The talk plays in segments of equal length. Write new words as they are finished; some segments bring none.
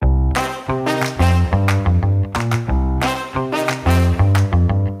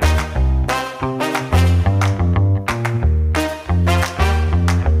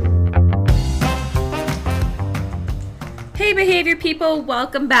people?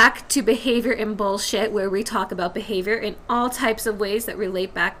 Welcome back to Behavior and Bullshit, where we talk about behavior in all types of ways that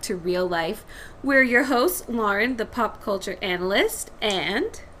relate back to real life. We're your hosts, Lauren, the pop culture analyst,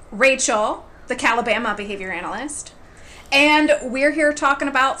 and Rachel, the Calabama behavior analyst. And we're here talking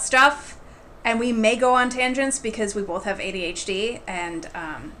about stuff, and we may go on tangents because we both have ADHD, and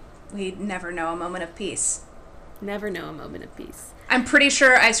we never know a moment of peace. Never know a moment of peace. I'm pretty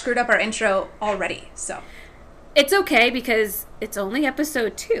sure I screwed up our intro already, so... It's okay because it's only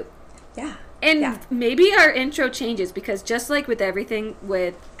episode 2. Yeah. And maybe our intro changes because just like with everything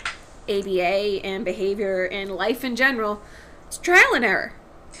with ABA and behavior and life in general, it's trial and error.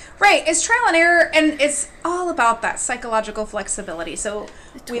 Right. It's trial and error, and it's all about that psychological flexibility. So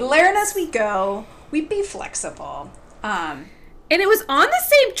we learn as we go. We be flexible. And it was on the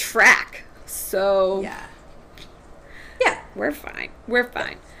same track. So... Yeah. We're fine. We're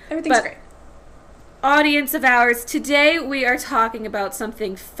fine. Everything's great. Audience of ours, today we are talking about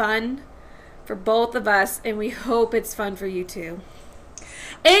something fun for both of us, and we hope it's fun for you too.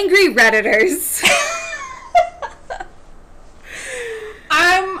 Angry Redditors.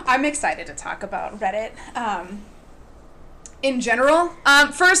 I'm excited to talk about Reddit. In general,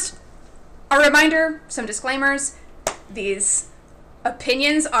 first, a reminder, some disclaimers. These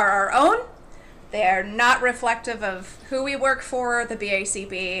opinions are our own. They are not reflective of who we work for, the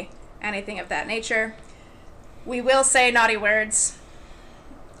BACB, anything of that nature. We will say naughty words.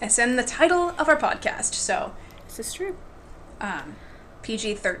 It's in the title of our podcast, so... This is true.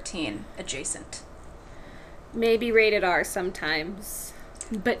 PG-13 adjacent. Maybe rated R sometimes,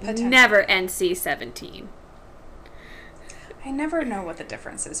 but never NC-17. I never know what the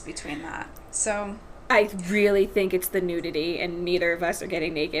difference is between that, so... I really think it's the nudity, and neither of us are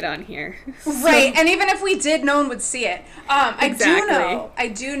getting naked on here. Right, and even if we did, no one would see it. Exactly. I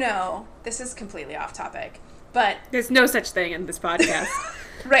do know, this is completely off topic, but... There's no such thing in this podcast.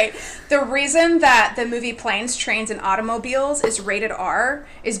 Right. The reason that the movie Planes, Trains, and Automobiles is rated R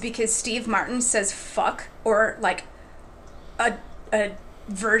is because Steve Martin says fuck, or like a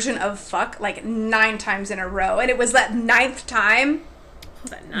version of fuck, like 9 times in a row, and it was that 9th time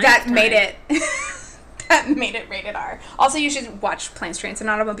that made it... That made it rated R. Also, you should watch Planes, Trains, and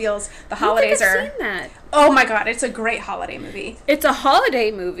Automobiles. The holidays I've seen that. Oh my god, it's a great holiday movie. It's a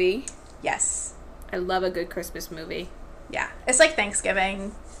holiday movie. Yes. I love a good Christmas movie. Yeah. It's like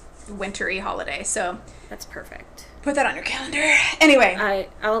Thanksgiving, wintry holiday, so... That's perfect. Put that on your calendar. Anyway.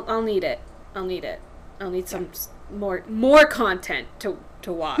 I'll need it. I'll need some more content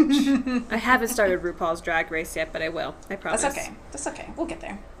to watch. I haven't started RuPaul's Drag Race yet, but I will. I promise. That's okay. We'll get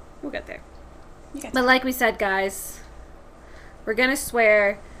there. But like we said, guys, we're going to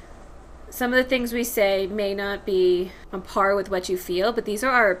swear. Some of the things we say may not be on par with what you feel, but these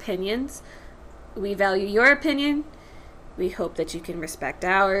are our opinions. We value your opinion. We hope that you can respect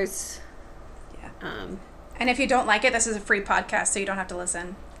ours. Yeah. And if you don't like it, this is a free podcast, so you don't have to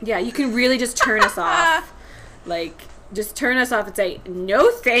listen. Yeah, you can really just turn us off. Like, just turn us off and say, no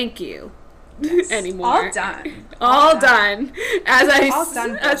thank you. Yes. Anymore. All done. As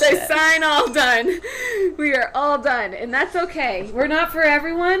I sign all done. We are all done. And that's okay. We're not for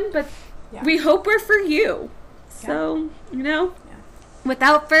everyone, but we hope we're for you. Yeah. So,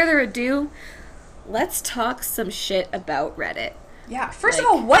 without further ado, let's talk some shit about Reddit. Yeah. First of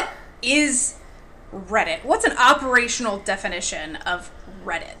all, what is Reddit? What's an operational definition of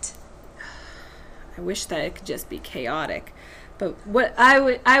Reddit? I wish that it could just be chaotic. But what I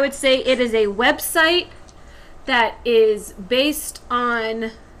would say, it is a website that is based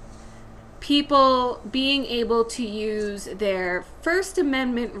on people being able to use their First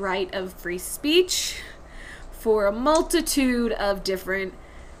Amendment right of free speech for a multitude of different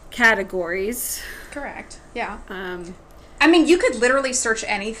categories. Correct. Yeah. I mean, you could literally search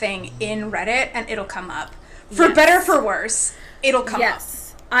anything in Reddit and it'll come up. For better, for worse, it'll come up.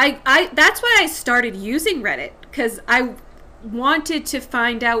 Yes. That's why I started using Reddit, because I wanted to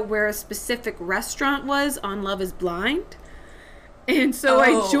find out where a specific restaurant was on Love is Blind. And so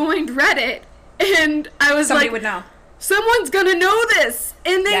I joined Reddit, and I was Somebody would know. Someone's gonna know this!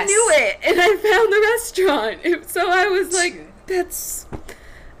 And they knew it! And I found the restaurant! So I was like, that's...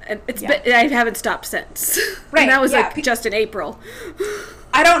 And I haven't stopped since. Right. And that was just in April.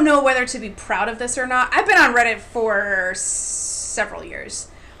 I don't know whether to be proud of this or not. I've been on Reddit for several years.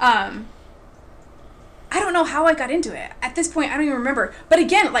 I don't know how I got into it. At this point, I don't even remember. But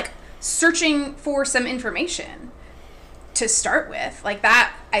again, like, searching for some information to start with, like,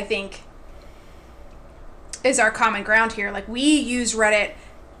 that, I think, is our common ground here. Like, we use Reddit,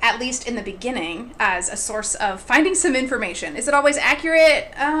 at least in the beginning, as a source of finding some information. Is it always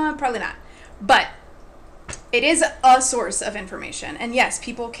accurate? Probably not. But it is a source of information. And yes,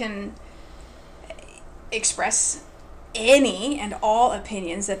 people can express any and all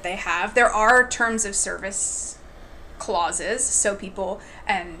opinions that they have. There are terms of service clauses, so people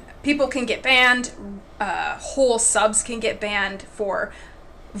can get banned. Whole subs can get banned for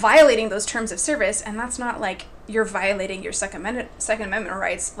violating those terms of service, and that's not like you're violating your Second Amendment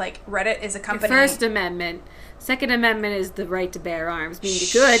rights. Like, Reddit is a company. Your First Amendment. Second Amendment is the right to bear arms, meaning the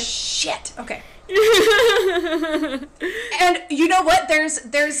good. Shit. Okay. And you know what? There's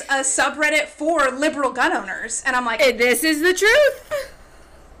a subreddit for liberal gun owners, and I'm like, this is the truth.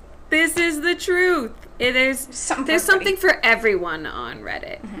 This is the truth. There's something for everyone on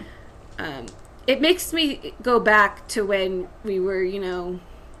Reddit. Mm-hmm. It makes me go back to when we were,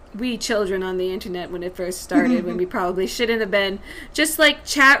 we children on the internet when it first started, when we probably shouldn't have been. Just like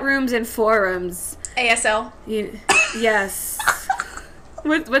chat rooms and forums. ASL. Yes.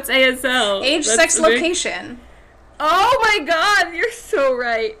 What's ASL? Age, sex, location. Oh my God, you're so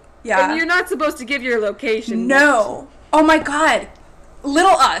right. Yeah. And you're not supposed to give your location. No. Oh my God.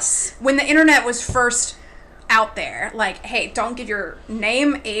 Little us, when the internet was first out there, like, hey, don't give your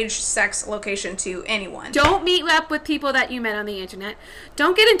name, age, sex, location to anyone. Don't meet up with people that you met on the internet.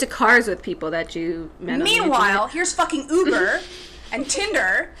 Don't get into cars with people that you met on the internet. Meanwhile, here's fucking Uber and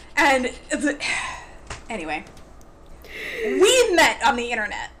Tinder and anyway. We met on the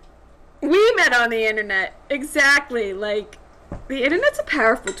internet. We met on the internet. Exactly. Like, the internet's a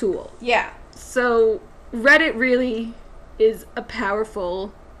powerful tool. Yeah. So, Reddit really is a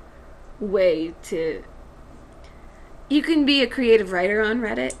powerful way to... You can be a creative writer on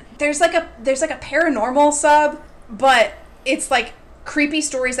Reddit. There's like a paranormal sub, but it's like creepy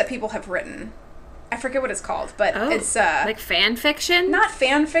stories that people have written. I forget what it's called, but it's... like fan fiction? Not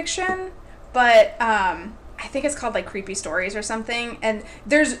fan fiction, but... I think it's called like creepy stories or something, and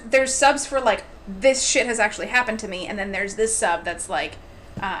there's subs for like this shit has actually happened to me, and then there's this sub that's like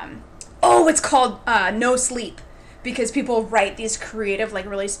it's called No Sleep, because people write these creative, like,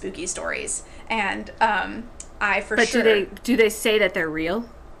 really spooky stories, and do they say that they're real?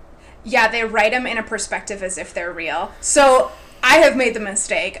 Yeah, they write them in a perspective as if they're real. So I have made the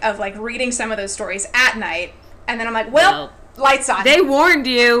mistake of like reading some of those stories at night, and then I'm like, well lights on. They warned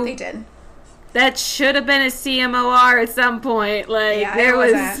you. They did. That should have been a CMOR at some point. Like, yeah,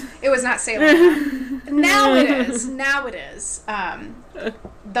 it was not Sailor Moon. Now it is.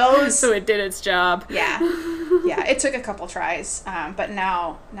 So it did its job. Yeah. Yeah, it took a couple tries. But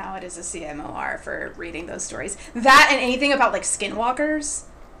now it is a CMOR for reading those stories. That and anything about like skinwalkers.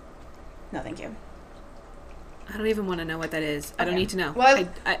 No, thank you. I don't even want to know what that is. Okay. I don't need to know. Well,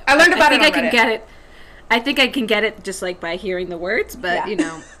 I learned about it on Reddit. I can get it. I think I can get it just like by hearing the words, but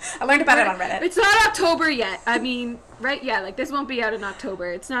I learned about it on Reddit. It's not October yet. I mean, right? Yeah, like this won't be out in October.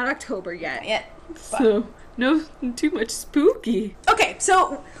 It's not October yet. Not yet. So, no, too much spooky. Okay,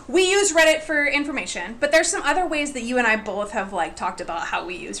 so we use Reddit for information, but there's some other ways that you and I both have like talked about how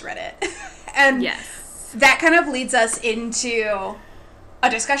we use Reddit. And yes, that kind of leads us into a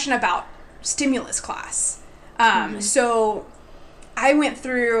discussion about stimulus class. So I went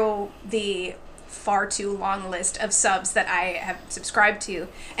through the far too long list of subs that I have subscribed to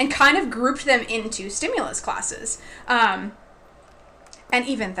and kind of grouped them into stimulus classes. And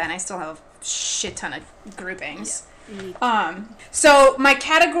even then, I still have a shit ton of groupings. Yeah. So my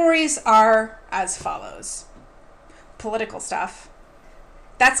categories are as follows. Political stuff.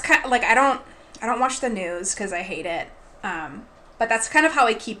 That's kind of like, I don't watch the news because I hate it. But that's kind of how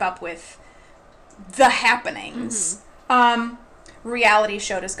I keep up with the happenings. Mm-hmm. Reality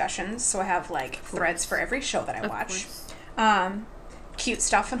show discussions, so I have like threads for every show that I watch. Cute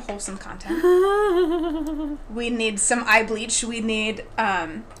stuff and wholesome content. We need some eye bleach. We need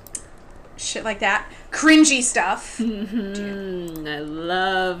shit like that. Cringy stuff. Mm-hmm. I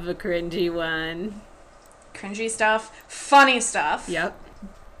love a cringy one. Cringy stuff. Funny stuff. Yep.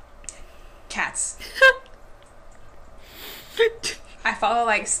 Cats. I follow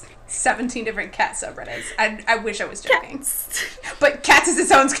like 17 different cat subreddits. I wish I was joking. Cats. But cats is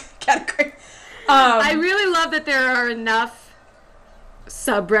its own category. I really love that there are enough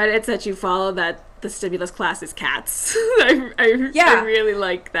subreddits that you follow that the stimulus class is cats. I really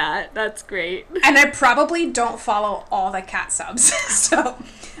like that. That's great. And I probably don't follow all the cat subs. So,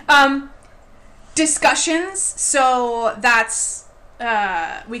 discussions. So that's...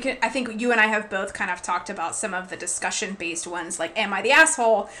 I think you and I have both kind of talked about some of the discussion-based ones, like Am I the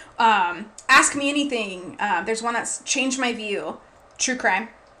Asshole? Ask Me Anything. There's one that's Changed My View. True crime,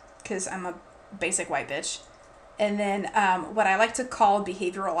 because I'm a basic white bitch. And then what I like to call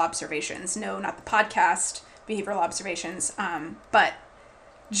behavioral observations. No, not the podcast, behavioral observations. But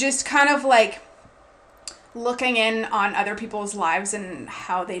just kind of like looking in on other people's lives and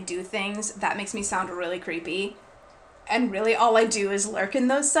how they do things, that makes me sound really creepy. And really all I do is lurk in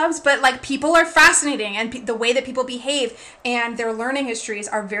those subs. But, like, people are fascinating. And the way that people behave and their learning histories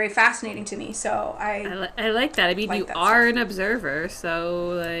are very fascinating to me. So I like that. I mean, you are an observer. So,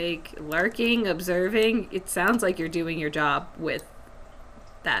 like, lurking, observing, it sounds like you're doing your job with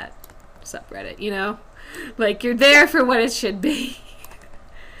that subreddit, you know? Like, you're there for what it should be.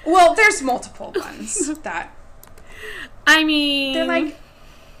 Well, there's multiple ones that... I mean...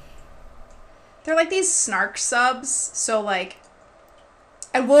 They're like these snark subs, so like,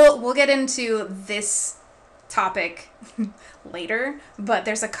 and we'll get into this topic later, but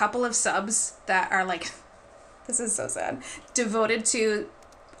there's a couple of subs that are like, this is so sad, devoted to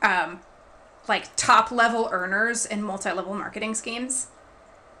like top level earners in multi-level marketing schemes,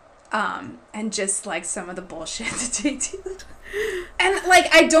 and just like some of the bullshit that they do. And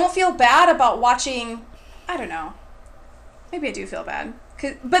like, I don't feel bad about watching, I don't know, maybe I do feel bad.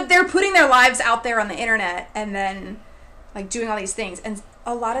 But they're putting their lives out there on the internet and then, like, doing all these things. And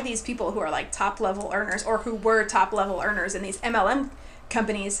a lot of these people who are, like, top-level earners or who were top-level earners in these MLM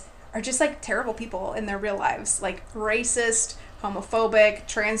companies are just, like, terrible people in their real lives. Like, racist, homophobic,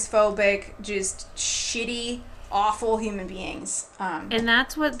 transphobic, just shitty, awful human beings. And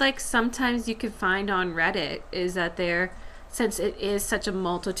that's what, like, sometimes you can find on Reddit is that since it is such a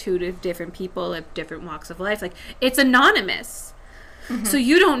multitude of different people of different walks of life, like, it's anonymous. Mm-hmm. So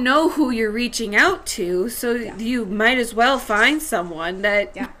you don't know who you're reaching out to, so you might as well find someone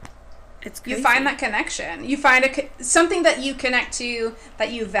that... Yeah. It's crazy. You find that connection. You find something that you connect to,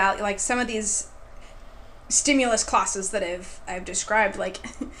 that you value. Like some of these stimulus classes that I've described, like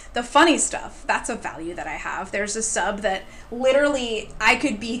the funny stuff, that's a value that I have. There's a sub that literally I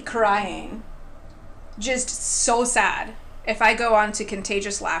could be crying. Just so sad. If I go on to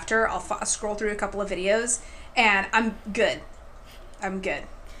Contagious Laughter, I'll scroll through a couple of videos, and I'm good.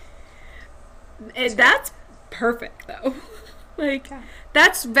 That's perfect, though. Like,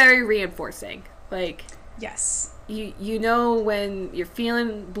 that's very reinforcing. Like, yes. You know when you're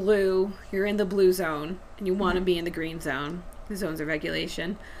feeling blue, you're in the blue zone, and you want to be in the green zone, the zones of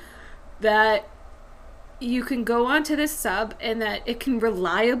regulation, that you can go onto this sub and that it can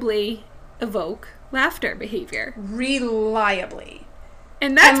reliably evoke laughter behavior. Reliably.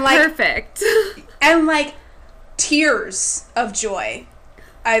 And that's perfect. And, like, tears of joy,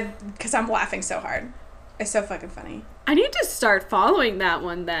 because I'm laughing so hard. It's so fucking funny. I need to start following that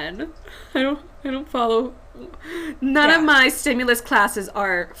one then. I don't follow. None of my stimulus classes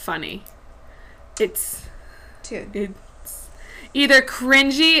are funny. It's either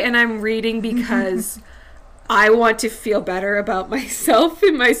cringy and I'm reading because I want to feel better about myself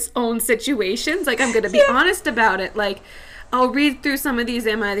in my own situations. Like, I'm gonna be honest about it. Like, I'll read through some of these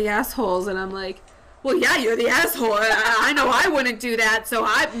Am I the Assholes, and I'm like, well, yeah, you're the asshole. I know I wouldn't do that, so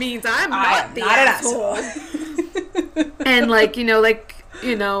that means I'm not the asshole. And, like,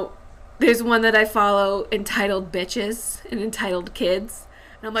 there's one that I follow entitled Bitches and entitled Kids.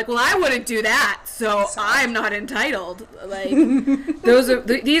 And I'm like, well, I wouldn't do that, so I'm not entitled. Like,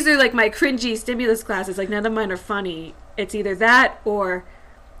 these are, like, my cringy stimulus classes. Like, none of mine are funny. It's either that or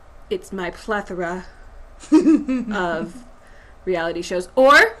it's my plethora of reality shows.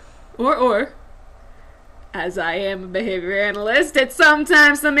 Or... as I am a behavior analyst, it's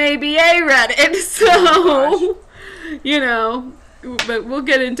sometimes some ABA Reddit, so, but we'll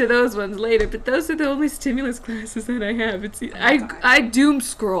get into those ones later, but those are the only stimulus classes that I have. I doom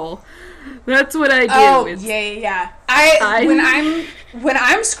scroll. That's what I do. Oh, yeah. When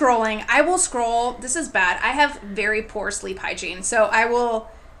I'm scrolling, I will scroll, this is bad, I have very poor sleep hygiene, so I will,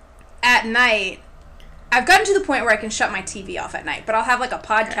 at night, I've gotten to the point where I can shut my TV off at night, but I'll have, like, a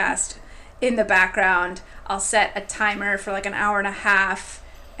podcast in the background. I'll set a timer for like an hour and a half,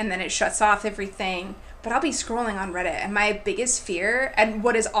 and then it shuts off everything. But I'll be scrolling on Reddit, and my biggest fear, and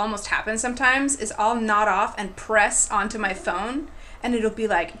what has almost happened sometimes, is I'll nod off and press onto my phone, and it'll be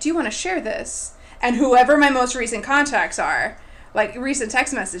like, do you want to share this? And whoever my most recent contacts are, like recent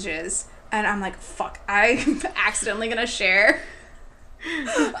text messages, and I'm like, fuck, I'm accidentally gonna share.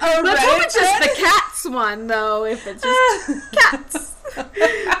 Oh, let's hope it's just the cats one, though, if it's just cats.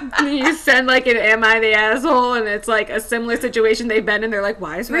 You send, like, an Am I the Asshole, and it's, like, a similar situation they've been in. They're like,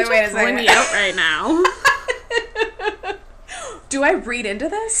 why is Rachel calling me out right now? Do I read into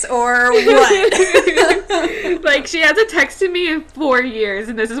this, or what? Like, she hasn't texted me in 4 years,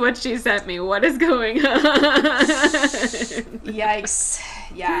 and this is what she sent me. What is going on? Yikes.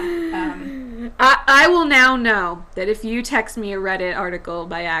 Yeah. I will now know that if you text me a Reddit article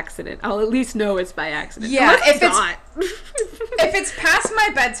by accident, I'll at least know it's by accident. Yeah, if it's past my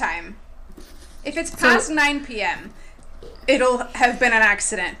bedtime, If it's past 9 p.m., it'll have been an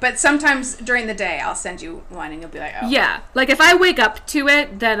accident. But sometimes during the day, I'll send you one and you'll be like, oh. Yeah. Like, if I wake up to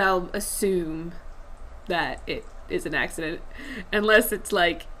it, then I'll assume that it is an accident. Unless it's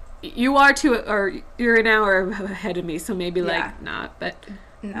like, you're an hour ahead of me, so maybe, like, not. But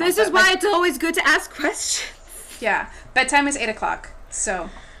no, this is why it's always good to ask questions. Yeah. Bedtime is 8 o'clock, so...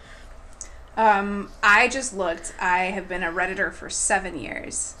 I just looked. I have been a Redditor for 7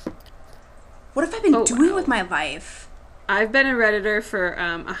 years. What have I been doing with my life? I've been a Redditor for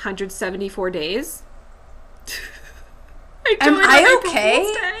 174 days. Am I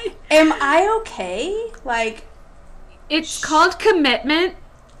okay? Am I okay? Like, it's called commitment.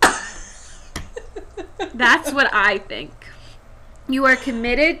 That's what I think. You are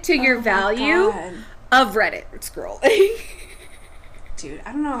committed to your value of Reddit scrolling. Dude,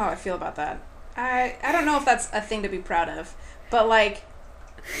 I don't know how I feel about that. I don't know if that's a thing to be proud of, but like,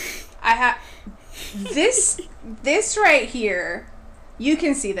 I have this right here. You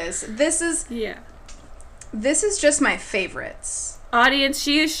can see this. This is just my favorites. Audience,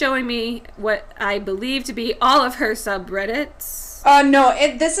 she is showing me what I believe to be all of her subreddits. No,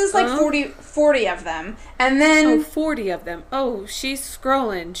 this is like 40 of them, and then 40 of them. Oh, she's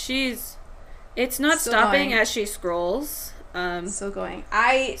scrolling. It's not stopping as she scrolls. Still going.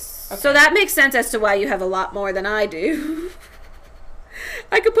 So that makes sense as to why you have a lot more than I do.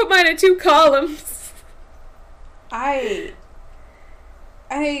 I could put mine in 2 columns. Okay.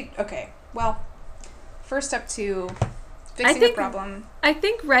 Well, first step to fixing the problem. I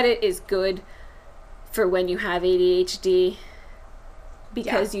think Reddit is good for when you have ADHD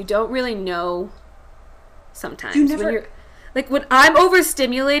because you don't really know sometimes. When I'm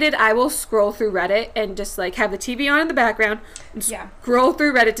overstimulated, I will scroll through Reddit and just, like, have the TV on in the background and scroll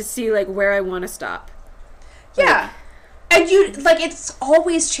through Reddit to see, like, where I want to stop. Yeah. And it's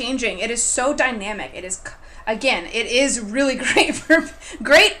always changing. It is so dynamic. It is, again, it is really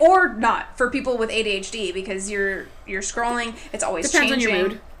great or not for people with ADHD because you're scrolling. It's always changing. Depends on your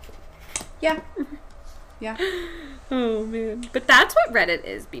mood. Yeah. Yeah. Oh, man. But that's what Reddit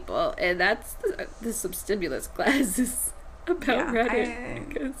is, people. And that's the substimulus classes. About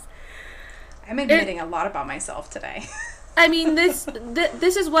Reddit, I'm admitting a lot about myself today. I mean, this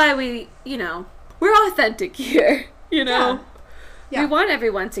is why we're authentic here. We want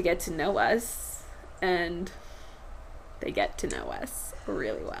everyone to get to know us, and they get to know us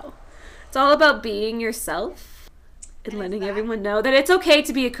really well. It's all about being yourself and letting everyone know that it's okay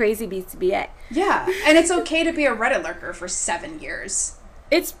to be a crazy BCBA. Yeah, and it's okay to be a Reddit lurker for 7 years.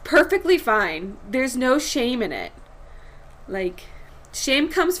 It's perfectly fine. There's no shame in it. Like, shame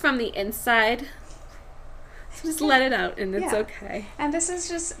comes from the inside. So just let it out, and it's okay. And this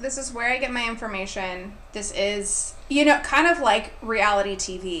is where I get my information. This is, kind of like reality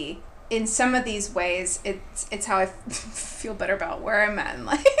TV. In some of these ways, it's how I feel better about where I'm at in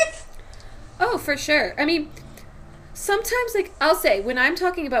life. Oh, for sure. I mean, sometimes, like, I'll say, when I'm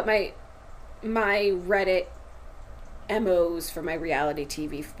talking about my Reddit MOs for my reality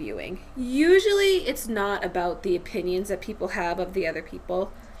TV viewing, usually it's not about the opinions that people have of the other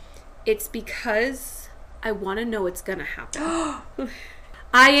people. It's because I want to know what's gonna happen.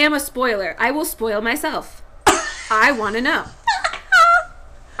 I am a spoiler. I will spoil myself. I want to know.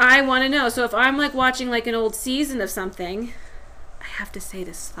 I want to know. So if I'm, like, watching, like, an old season of something, I have to say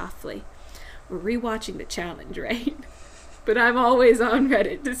this softly. We're rewatching The Challenge, right? But I'm always on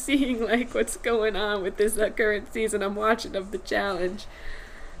Reddit to seeing, like, what's going on with this current season I'm watching of The Challenge.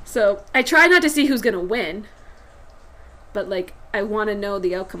 So I try not to see who's going to win. But, like, I want to know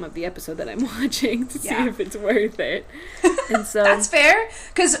the outcome of the episode that I'm watching to see if it's worth it. And so that's fair.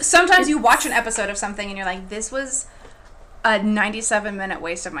 Because sometimes you watch an episode of something and you're like, this was a 97-minute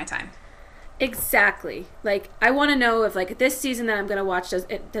waste of my time. Exactly. Like, I want to know if, like, this season that I'm going to watch, is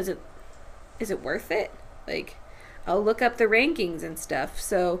it worth it? Like, I'll look up the rankings and stuff.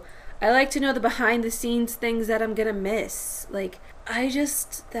 So I like to know the behind the scenes things that I'm gonna miss. Like,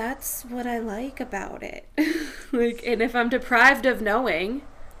 that's what I like about it. Like, and if I'm deprived of knowing,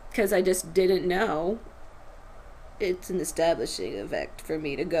 because I just didn't know, it's an establishing effect for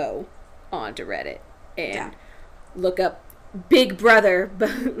me to go onto Reddit and look up Big Brother,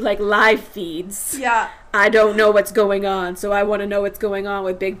 like, live feeds. Yeah. I don't know what's going on, so I want to know what's going on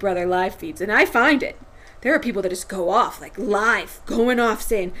with Big Brother live feeds. And I find it. There are people that just go off, like, live, going off,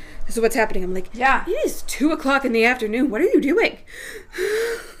 saying, this is what's happening. I'm like, it is 2:00 in the afternoon. What are you doing?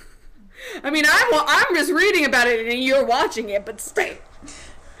 I mean, I'm just reading about it and you're watching it, but still.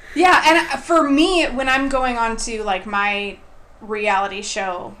 Yeah, and for me, when I'm going on to, like, my reality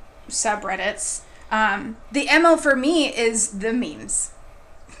show subreddits, the MO for me is the memes.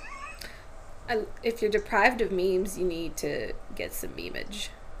 if you're deprived of memes, you need to get some memeage.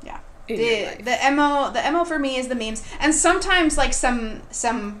 Yeah. The MO for me is the memes, and sometimes like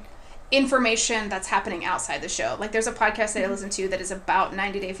some information that's happening outside the show. Like there's a podcast that I listen to that is about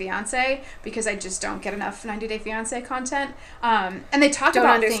 90 Day Fiancé, because I just don't get enough 90 Day Fiancé content. And they talk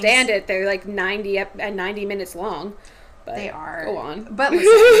about things. Don't understand it. They're like 90 minutes long. But they are. Go on. But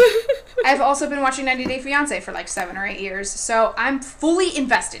listen, I've also been watching 90 Day Fiancé for like 7 or 8 years, so I'm fully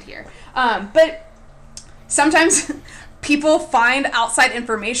invested here. But sometimes people find outside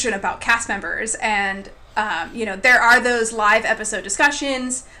information about cast members, and there are those live episode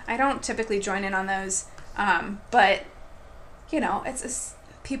discussions. I don't typically join in on those, but it's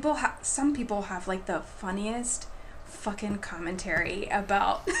some people have like the funniest fucking commentary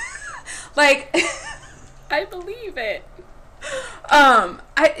about like I believe it.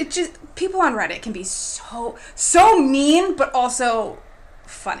 People on Reddit can be so mean, but also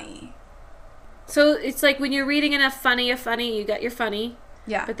funny. So it's like when you're reading enough funny, you got your funny.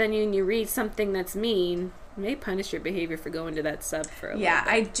 Yeah. But then you read something that's mean, it may punish your behavior for going to that sub for a little bit.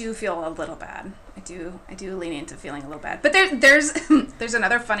 I do feel a little bad. I do lean into feeling a little bad. But there's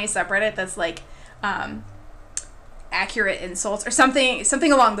another funny subreddit that's like accurate insults or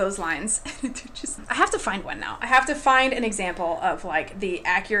something along those lines. I have to find one now. I have to find an example of like the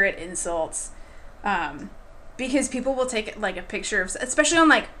accurate insults, because people will take like a picture of, especially on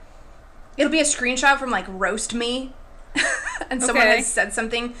like, it'll be a screenshot from like Roast Me, and someone has said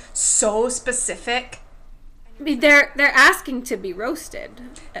something so specific. I mean, they're asking to be roasted.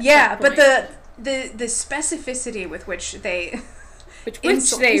 Yeah, but the specificity with which they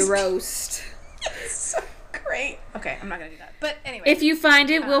roast. It's so great. Okay, I'm not gonna do that. But anyway, if you find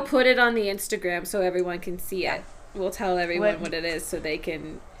it, we'll put it on the Instagram so everyone can see it. We'll tell everyone what it is so they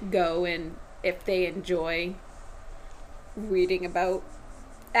can go, and if they enjoy reading about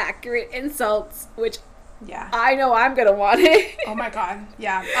accurate insults, which I know I'm gonna want it. Oh my god,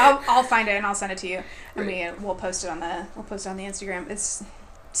 yeah. I'll find it and I'll send it to you, and we'll post it on the Instagram. It's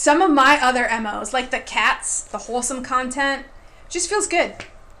some of my other MOs, like the cats, the wholesome content, just feels good.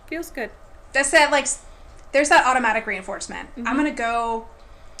 That's that, like, there's that automatic reinforcement. Mm-hmm. I'm gonna go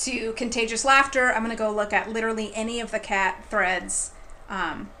to Contagious Laughter. I'm gonna go look at literally any of the cat threads.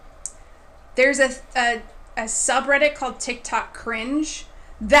 There's a subreddit called TikTok Cringe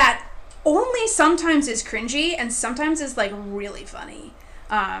that only sometimes is cringy and sometimes is like really funny.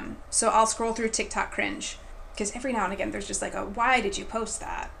 So I'll scroll through TikTok Cringe, because every now and again there's just like why did you post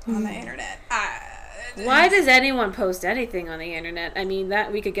that on the internet? Why does anyone post anything on the internet? I mean,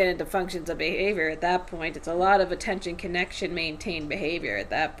 that we could get into functions of behavior at that point. It's a lot of attention, connection, maintained behavior at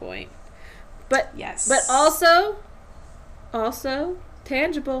that point. But yes, but also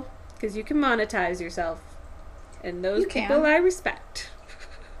tangible, because you can monetize yourself, and those people I respect.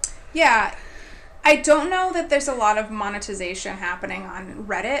 Yeah, I don't know that there's a lot of monetization happening on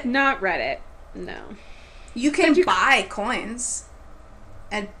Reddit. Not Reddit, no. You can buy coins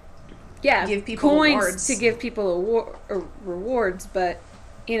and give people coins rewards. To give people rewards, but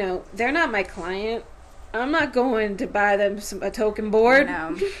they're not my client. I'm not going to buy them a token board.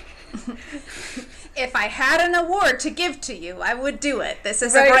 No. If I had an award to give to you, I would do it. This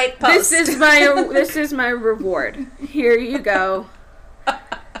is a great post. This is my reward. Here you go.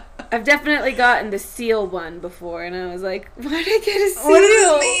 I've definitely gotten the seal one before, and I was like, why did I get a seal? What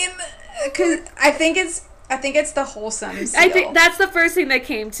does it mean? Because I think it's the wholesome seal. I think that's the first thing that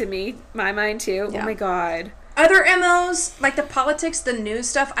came to my mind too. Yeah. Oh my god. Other MOs, like the politics, the news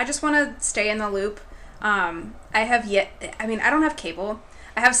stuff, I just want to stay in the loop. I don't have cable.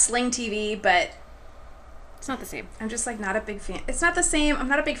 I have Sling TV, but it's not the same. I'm just like not a big fan. It's not the same. I'm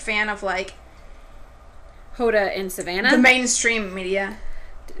not a big fan of like Hoda and Savannah. The mainstream media.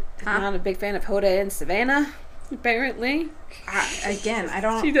 I'm not a big fan of Hoda and Savannah, apparently. Again, I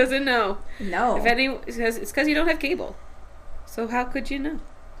don't... She doesn't know. No. It's because you don't have cable. So how could you know?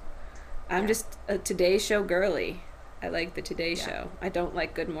 I'm just a Today Show girly. I like the Today Show. I don't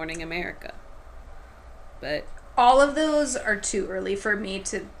like Good Morning America. But... all of those are too early for me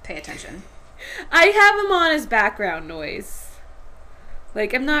to pay attention. I have them on as background noise.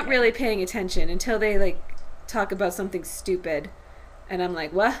 Like, I'm not really paying attention until they, like, talk about something stupid. And I'm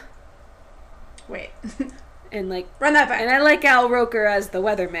like, what? Wait. And like, run that back. And I like Al Roker as the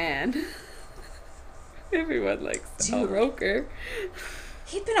weatherman. Everyone likes Al Roker.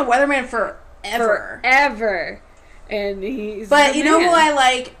 He's been a weatherman forever. And he's But you know who I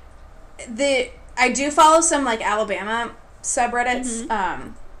like? I do follow some like Alabama subreddits. Mm-hmm.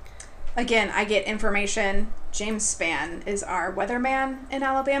 Again, I get information. James Spann is our weatherman in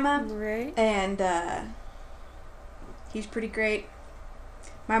Alabama. Right. And he's pretty great.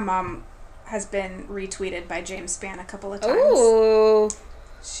 My mom has been retweeted by James Spann a couple of times. Oh.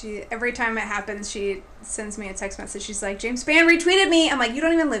 Every time it happens, she sends me a text message. She's like, James Spann retweeted me. I'm like, you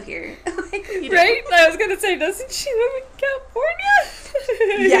don't even live here. Like, right? I was going to say, doesn't she live in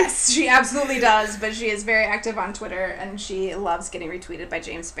California? Yes, she absolutely does. But she is very active on Twitter, and she loves getting retweeted by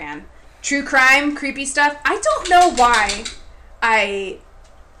James Spann. True crime, creepy stuff. I don't know why I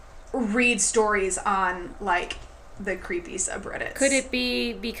read stories on, like, the creepy subreddits. Could it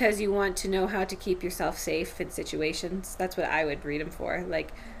be because you want to know how to keep yourself safe in situations? That's what I would read them for.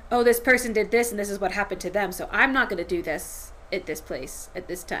 Like, oh, this person did this and this is what happened to them, so I'm not going to do this at this place at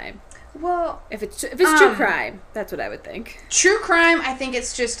this time. Well, if it's true crime, that's what I would think. True crime, I think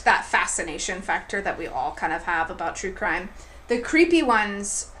it's just that fascination factor that we all kind of have about true crime. The creepy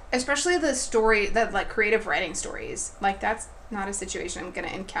ones, especially the like creative writing stories, like that's not a situation I'm going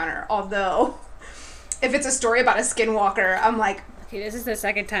to encounter, although if it's a story about a skinwalker, I'm like... Okay, this is the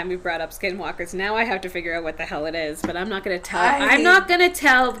second time we brought up skinwalkers. Now I have to figure out what the hell it is, but I'm not going to tell... I'm not going to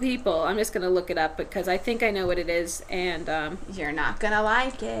tell people. I'm just going to look it up because I think I know what it is, and... You're not going to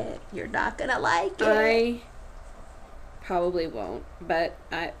like it. You're not going to like it. I probably won't, but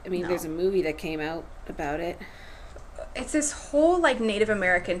I mean, there's a movie that came out about it. It's this whole, like, Native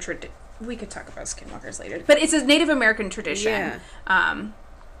American tradition. We could talk about skinwalkers later. But it's a Native American tradition. Yeah.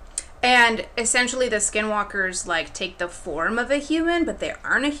 And essentially the skinwalkers, like, take the form of a human, but they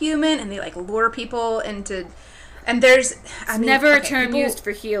aren't a human, and they, like, lure people into... And there's... never a term used for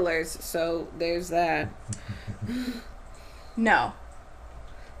healers, so there's that. No.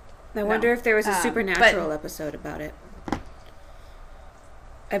 I wonder if there was a Supernatural episode about it.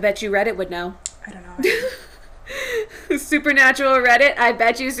 I bet you Reddit would know. I don't know. Supernatural Reddit? I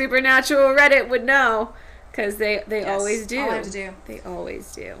bet you Supernatural Reddit would know. Because they yes, always do. All I have to do. They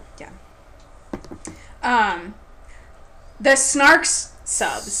always do. Yeah. The Snarks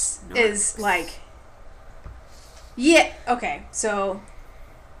subs is like... Yeah, okay. So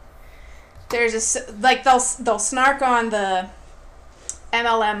there's a... Like, they'll snark on the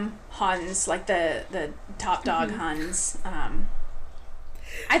MLM Huns, like the top dog Huns.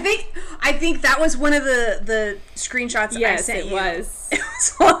 I think that was one of the screenshots I sent you. Yes,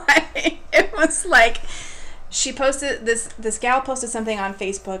 it was. It was like... She posted this gal posted something on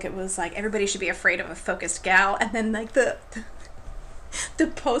Facebook. It was like, everybody should be afraid of a focused gal, and then like the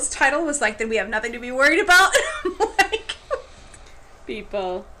post title was like, then we have nothing to be worried about. Like,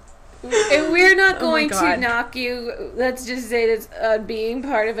 people, and we're not going to knock you. Let's just say this being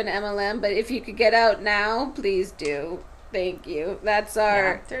part of an MLM, but if you could get out now, please do. Thank you. That's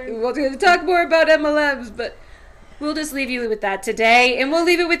our. We're going to talk more about MLMs, but. We'll just leave you with that today, and we'll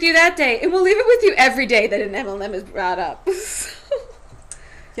leave it with you that day, and we'll leave it with you every day that an MLM is brought up.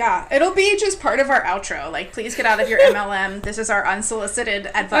 Yeah, it'll be just part of our outro. Like, please get out of your MLM. This is our unsolicited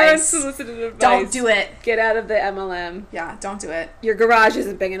advice. Don't do it. Get out of the MLM. Yeah, don't do it. Your garage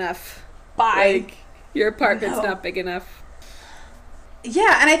isn't big enough. Bye. Like, your apartment's not big enough.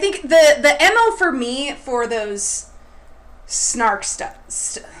 Yeah, and I think the MO for me for those snark stuff.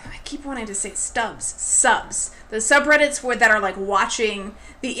 I keep wanting to say subs. The subreddits that are like watching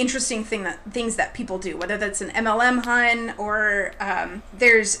the interesting things that people do, whether that's an MLM hun or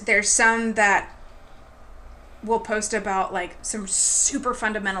there's some that will post about like some super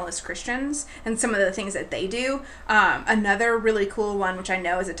fundamentalist Christians and some of the things that they do. Another really cool one, which I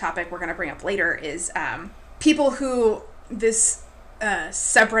know is a topic we're going to bring up later, is people who this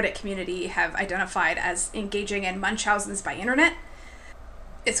subreddit community have identified as engaging in Munchausen's by internet.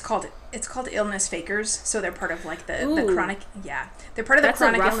 It's called illness fakers, so they're part of like the chronic. Yeah, they're part of the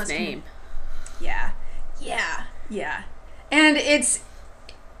chronic illness name. Yeah, and it's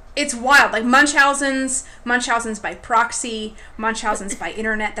wild. Like Munchausen's by proxy, Munchausen's by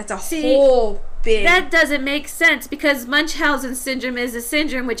internet. That's a whole big. That doesn't make sense because Munchausen syndrome is a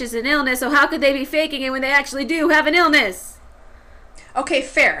syndrome, which is an illness. So how could they be faking it when they actually do have an illness? Okay,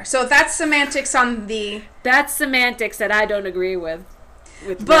 fair. So that's semantics on the. That's semantics that I don't agree with.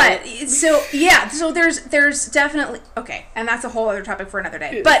 But so there's definitely okay, and that's a whole other topic for another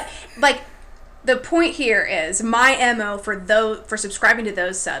day. But like the point here is my MO for subscribing to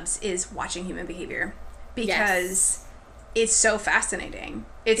those subs is watching human behavior because it's so fascinating.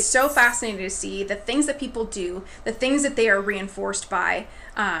 It's so fascinating to see the things that people do, the things that they are reinforced by,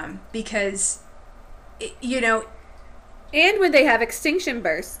 because and when they have extinction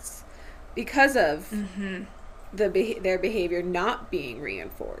bursts because of. Mm-hmm. Their behavior not being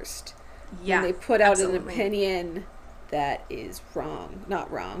reinforced. Yeah, and they put out an opinion that is wrong.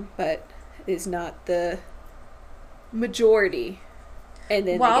 Not wrong, but is not the majority. And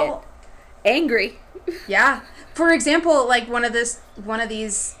then they get angry. Yeah. For example, like one of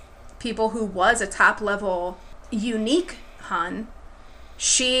these people who was a top level unique Hun,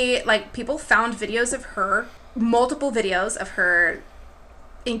 she, like, people found videos of her, multiple videos of her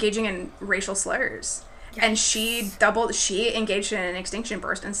engaging in racial slurs. Yes. And she engaged in an extinction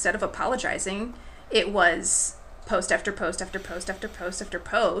burst. Instead of apologizing, it was post after post after post after post after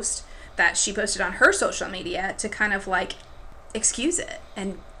post that she posted on her social media to kind of, like, excuse it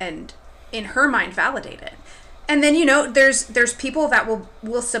and in her mind validate it. And then, you know, there's people that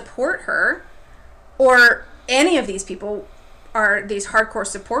will support her, or any of these people are these hardcore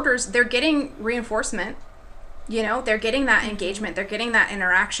supporters. They're getting reinforcement, you know, they're getting that engagement, they're getting that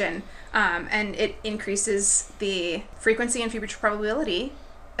interaction, and it increases the frequency and future probability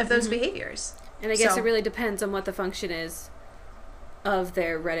of those behaviors. And I guess it really depends on what the function is of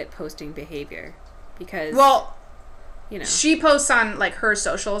their Reddit posting behavior, because, well, you know, she posts on, like, her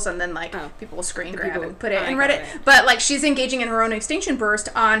socials, and then, like, people will screen grab and put it in Reddit. But, like, she's engaging in her own extinction burst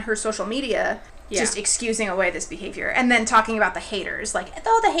on her social media, just excusing away this behavior, and then talking about the haters, like,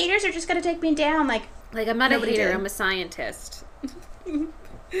 oh, the haters are just gonna take me down. Like I'm not a hater. I'm a scientist.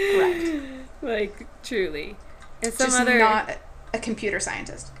 Correct. Like, truly. And some just other not a computer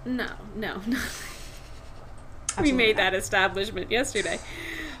scientist. No. We made that establishment yesterday.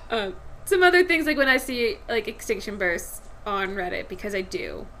 Some other things, like, when I see, like, extinction bursts on Reddit, because I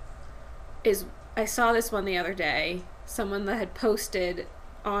do, is I saw this one the other day. Someone that had posted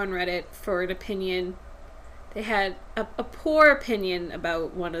on Reddit for an opinion. They had a poor opinion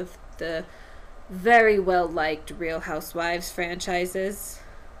about one of the very well-liked Real Housewives franchises,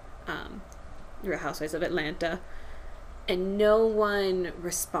 Real Housewives of Atlanta, and no one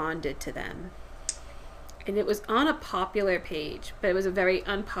responded to them. And it was on a popular page, but it was a very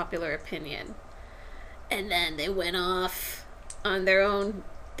unpopular opinion. And then they went off on their own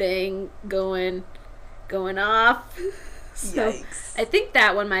thing, going off. So yikes. I think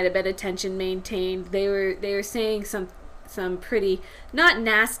that one might have been attention maintained. They were saying some pretty, not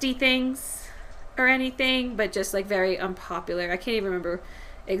nasty things or anything, but just, like, very unpopular. I can't even remember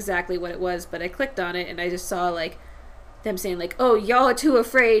exactly what it was, but I clicked on it and I just saw, like, them saying, like, oh, y'all are too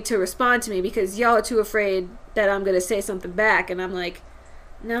afraid to respond to me because y'all are too afraid that I'm going to say something back. And I'm like,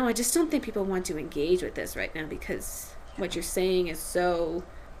 no, I just don't think people want to engage with this right now because what you're saying is so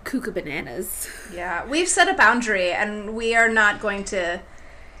cuckoo bananas. Yeah, we've set a boundary and we are not going to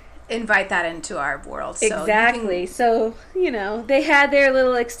invite that into our world. So exactly. So, you know, they had their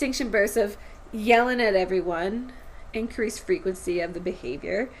little extinction burst of yelling at everyone, increased frequency of the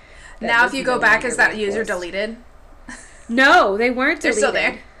behavior. Now, if you go back, is that user deleted? No, they weren't deleted. They're still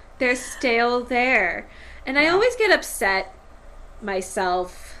there. They're still there. And I always get upset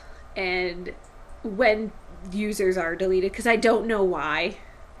myself and when users are deleted because I don't know why.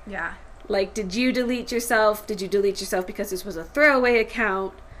 Yeah. Like, did you delete yourself? Did you delete yourself because this was a throwaway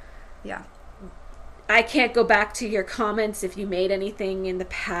account? Yeah. I can't go back to your comments if you made anything in the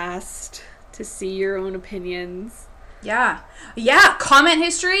past to see your own opinions. Yeah. Yeah, comment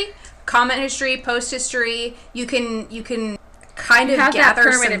history, post history. You can kind of gather that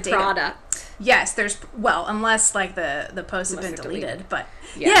permanent some data. Product. Yes, unless, like, the posts have been deleted. But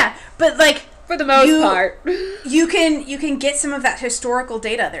yeah, but, like, for the most part, you can get some of that historical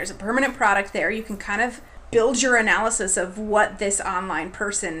data. There's a permanent product there. You can kind of build your analysis of what this online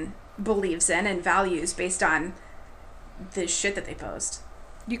person believes in and values based on the shit that they post.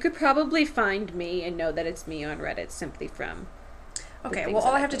 You could probably find me and know that it's me on Reddit simply from... Okay, well,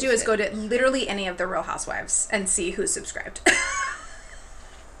 all I have to do is go to literally any of the Real Housewives and see who's subscribed.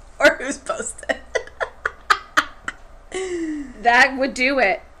 Or who's posted. That would do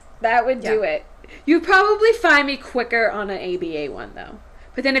it. Do it. You'd probably find me quicker on an ABA one, though.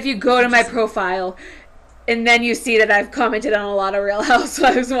 But then if you go to my profile and then you see that I've commented on a lot of Real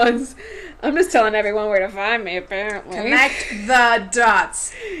Housewives ones, I'm just telling everyone where to find me, apparently. Connect the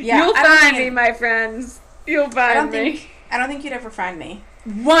dots. Yeah, you'll find me, my friends. You'll find me. I don't think you'd ever find me.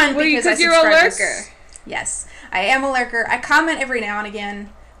 One, because you're a lurker. Yes, I am a lurker. I comment every now and again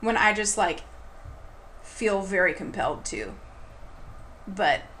when I just, like, feel very compelled to.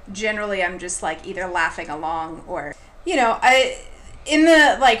 But generally I'm just, like, either laughing along or, you know,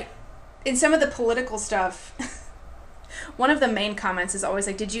 in some of the political stuff, one of the main comments is always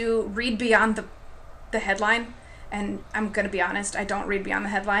like, did you read beyond the headline? And I'm going to be honest, I don't read beyond the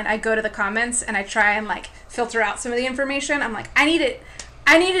headline. I go to the comments and I try and, like, filter out some of the information. I'm like, I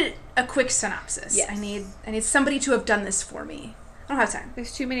needed a quick synopsis. Yes. I need somebody to have done this for me. I don't have time.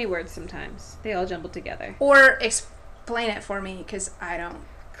 There's too many words sometimes. They all jumble together. Or explain it for me, because I don't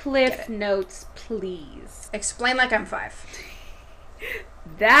Cliff notes, please. Explain like I'm 5.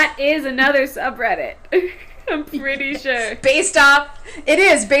 That is another subreddit. I'm pretty sure. Based off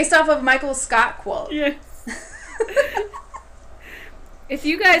of Michael Scott quote. Yes. If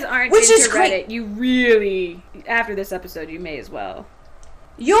you guys aren't into Reddit, you really, after this episode, you may as well.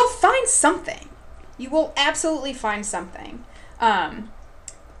 You'll find something. You will absolutely find something.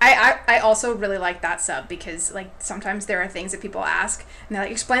 I also really like that sub because, like, sometimes there are things that people ask, and they're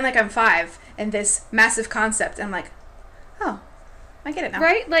like, explain like I'm 5, and this massive concept, and I'm like, oh, I get it now.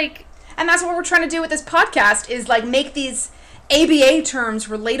 Right? Like... And that's what we're trying to do with this podcast, is, like, make these ABA terms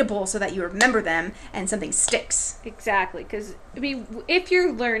relatable so that you remember them and something sticks. Exactly. Because, I mean, if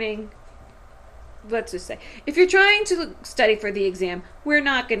you're learning, let's just say, if you're trying to study for the exam, we're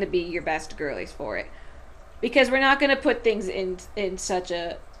not going to be your best girlies for it. Because we're not going to put things in such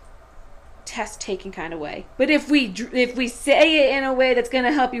a test-taking kind of way. But if we say it in a way that's going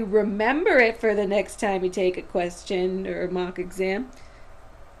to help you remember it for the next time you take a question or a mock exam...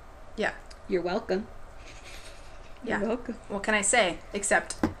 Yeah. You're welcome. Yeah. You're welcome. What can I say?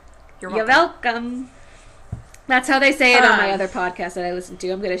 Except, you're welcome. That's how they say it on my other podcast that I listen to.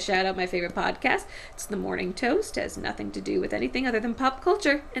 I'm going to shout out my favorite podcast. It's The Morning Toast. It has nothing to do with anything other than pop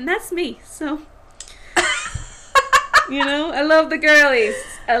culture. And that's me. So, you know, I love the girlies.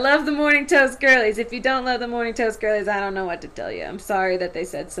 I love the Morning Toast girlies. If you don't love the Morning Toast girlies, I don't know what to tell you. I'm sorry that they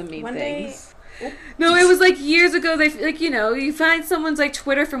said some mean things. No, it was like years ago. They, like, you know, you find someone's like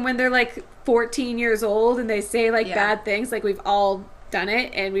Twitter from when they're like 14 years old and they say like bad things. Like, we've all done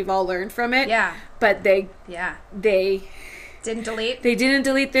it and we've all learned from it. Yeah. But they didn't delete. They didn't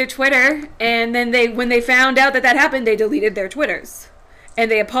delete their Twitter, and then when they found out that happened, they deleted their Twitters, and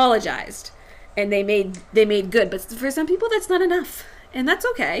they apologized, and they made good. But for some people, that's not enough, and that's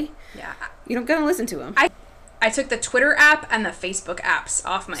okay. Yeah. You don't gotta listen to them. I took the Twitter app and the Facebook apps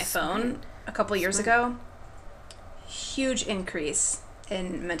off my phone a couple years ago. Huge increase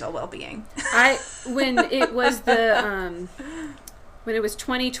in mental well-being. When it was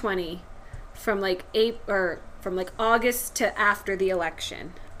 2020, from August to after the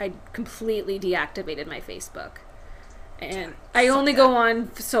election, I completely deactivated my Facebook, and I only go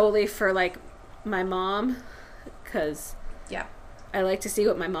on solely for like my mom, because I like to see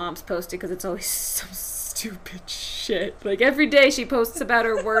what my mom's posted, because it's always some stupid shit. Like, every day she posts about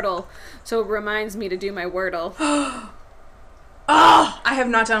her Wordle, so it reminds me to do my Wordle. Oh, I have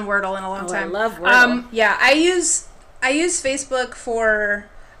not done Wordle in a long time. I love Wordle. Yeah, I use Facebook for...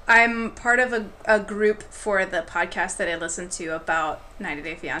 I'm part of a group for the podcast that I listen to about 90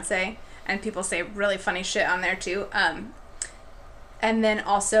 Day Fiancé, and people say really funny shit on there too. And then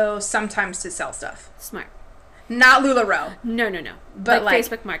also sometimes to sell stuff. Smart. Not LuLaRoe. No. But like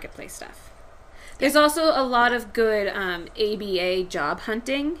Facebook Marketplace stuff. There's also a lot of good ABA job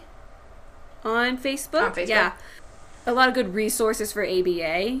hunting on Facebook. Yeah. A lot of good resources for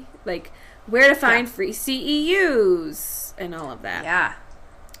ABA, like where to find free CEUs and all of that. Yeah.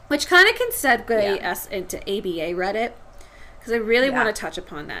 Which kind of can segue us into ABA Reddit, because I really want to touch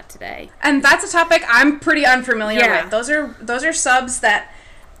upon that today. And that's a topic I'm pretty unfamiliar with. Those are subs that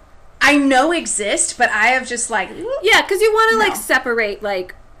I know exist, but I have just like... Yeah, because you want to like separate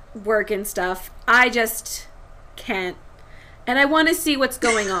like work and stuff. I just can't. And I want to see what's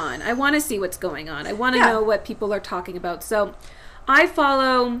going on. I want to know what people are talking about. So I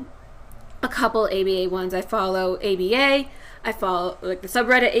follow a couple ABA ones. I follow ABA. I follow like the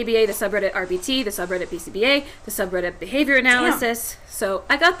subreddit ABA, the subreddit RBT, the subreddit BCBA, the subreddit Behavior Analysis. Damn. So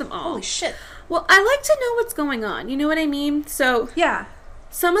I got them all. Holy shit. Well, I like to know what's going on. You know what I mean? So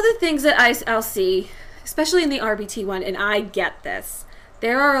some of the things that I'll see, especially in the RBT one, and I get this,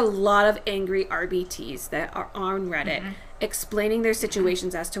 there are a lot of angry RBTs that are on Reddit explaining their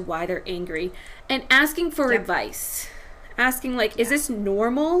situations as to why they're angry and asking for advice. Asking, like, is this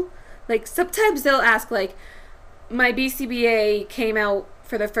normal? Like, sometimes they'll ask, like, my BCBA came out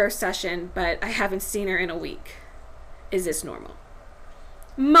for the first session, but I haven't seen her in a week. Is this normal?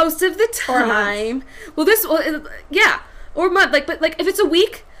 Most of the time. Or a month. Like, but like if it's a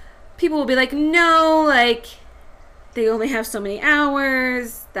week, people will be like, no, like they only have so many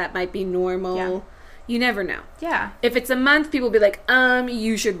hours. That might be normal. Yeah. You never know. Yeah. If it's a month, people will be like,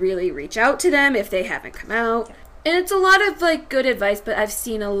 you should really reach out to them if they haven't come out. Yeah. And it's a lot of like good advice, but I've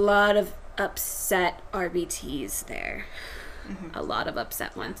seen a lot of upset RBTs there. A lot of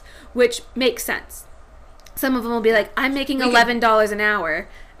upset ones, which makes sense. Some of them will be like, I'm making $11 an hour,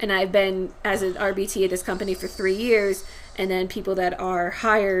 and I've been as an RBT at this company for 3 years, and then people that are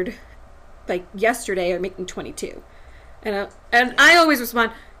hired like yesterday are making 22. And I always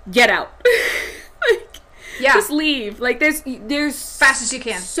respond, get out. Like, just leave. Like, there's fast as you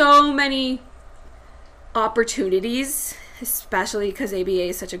can. So many opportunities especially because ABA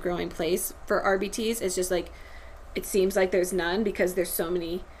is such a growing place for RBTs, it's just like, it seems like there's none because there's so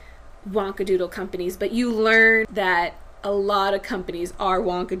many Wonkadoodle companies, but you learn that a lot of companies are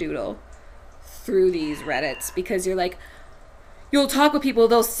Wonkadoodle through these Reddits, because you're like, you'll talk with people,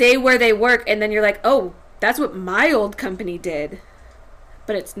 they'll say where they work, and then you're like, oh, that's what my old company did.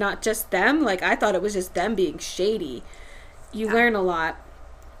 But it's not just them. Like, I thought it was just them being shady. You learn a lot.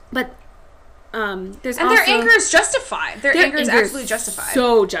 But there's also... their anger is justified. Their anger is absolutely justified.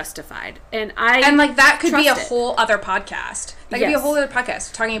 So justified. And like, that could be a whole other podcast. That could be a whole other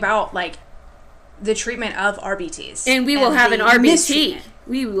podcast talking about, like, the treatment of RBTs. And we will have an RBT.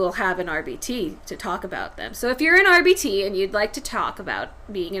 We will have an RBT to talk about them. So if you're an RBT and you'd like to talk about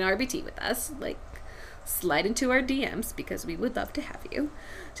being an RBT with us, like, slide into our DMs, because we would love to have you.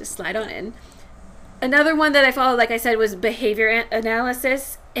 Just slide on in. Another one that I followed, like I said, was behavior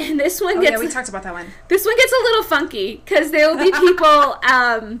analysis. And this one gets... yeah, we talked about that one. This one gets a little funky, because there will be people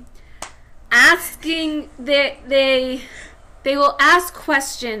asking... They will ask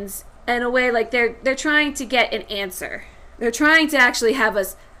questions in a way like they're trying to get an answer. They're trying to actually have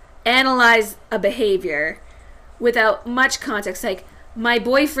us analyze a behavior without much context. Like, my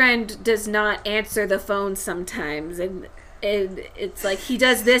boyfriend does not answer the phone sometimes, and it's like he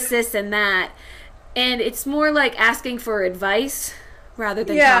does this, and that. And it's more like asking for advice rather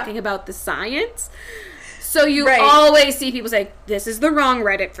than talking about the science. So you always see people say, this is the wrong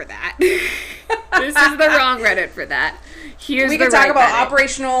Reddit for that. This is the wrong Reddit for that. We can talk about Reddit.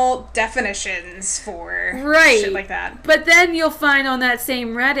 Operational definitions for shit like that. But then you'll find on that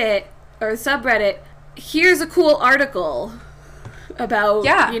same Reddit or subreddit, here's a cool article about,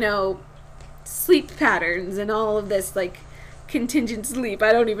 sleep patterns and all of this, like, contingent sleep.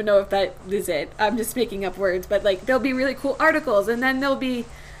 I don't even know if that is it. I'm just making up words. But, like, there'll be really cool articles. And then there'll be,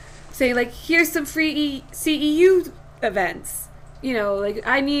 say, like, here's some free CEU events. You know, like,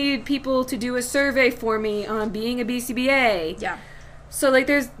 I need people to do a survey for me on being a BCBA. Yeah. So, like,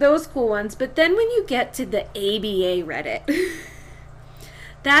 there's those cool ones. But then when you get to the ABA Reddit,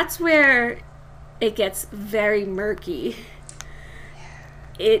 that's where it gets very murky.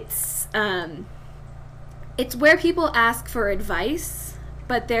 It's where people ask for advice,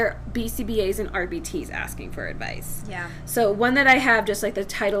 but they're BCBAs and RBTs asking for advice. Yeah. So one that I have, just like the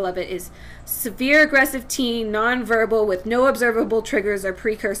title of it, is Severe Aggressive Teen, Nonverbal with No Observable Triggers or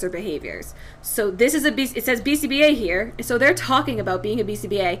Precursor Behaviors. So this is it says BCBA here, so they're talking about being a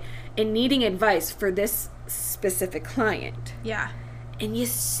BCBA and needing advice for this specific client. Yeah. And you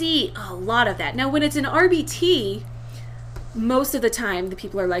see a lot of that. Now, when it's an RBT, most of the time the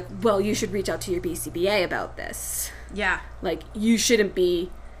people are like, well, you should reach out to your BCBA about this. Yeah. Like, you as an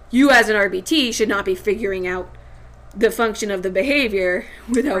RBT should not be figuring out the function of the behavior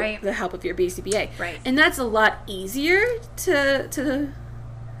without the help of your BCBA. Right. And that's a lot easier to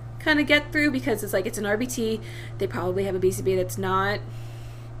kind of get through, because it's like, it's an RBT. They probably have a BCBA that's not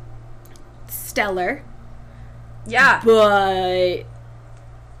stellar. Yeah. But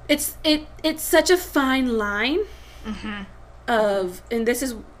it's such a fine line of, and this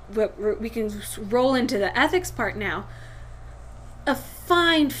is what we can roll into the ethics part now, a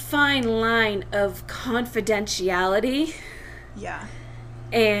fine line of confidentiality. Yeah.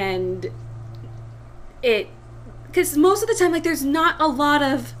 And because most of the time, like, there's not a lot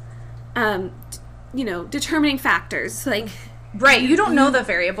of determining factors, like, right, you don't know the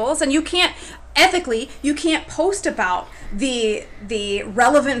variables, and you can't post about the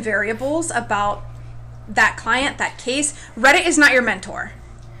relevant variables about that client, that case. Reddit is not your mentor.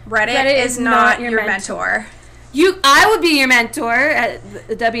 Reddit is not your mentor. I would be your mentor at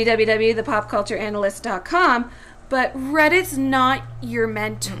www.thepopcultureanalyst.com, but Reddit's not your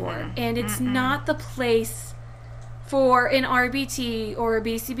mentor, and it's not the place for an RBT or a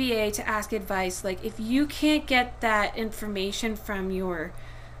BCBA to ask advice. Like, if you can't get that information from your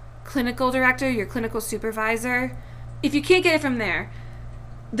clinical director, your clinical supervisor, if you can't get it from there,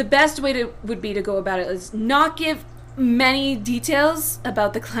 the best way would be to go about it is not give many details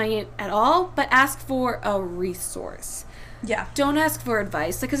about the client at all, but ask for a resource. Yeah. Don't ask for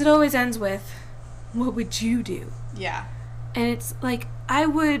advice, because it always ends with, what would you do? Yeah. And it's like, I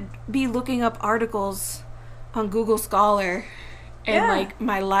would be looking up articles on Google Scholar and like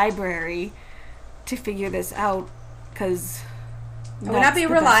my library to figure this out, because I would not be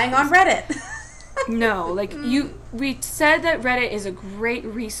relying on Reddit. No, like, we said that Reddit is a great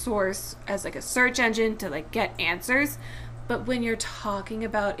resource as, like, a search engine to, like, get answers, but when you're talking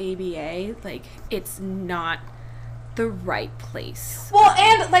about ABA, like, it's not the right place. Well,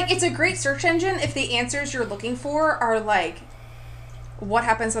 and, like, it's a great search engine if the answers you're looking for are, like, what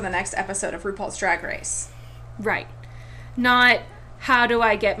happens on the next episode of RuPaul's Drag Race. Right. Not how do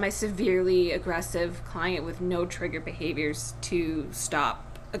I get my severely aggressive client with no trigger behaviors to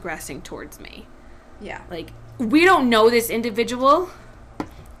stop aggressing towards me. Yeah. Like, we don't know this individual,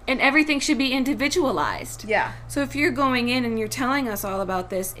 and everything should be individualized. Yeah. So if you're going in and you're telling us all about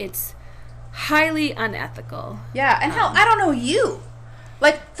this, it's highly unethical. Yeah, and hell, I don't know you.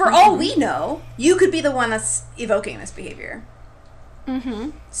 Like, for all we know, you could be the one that's evoking this behavior.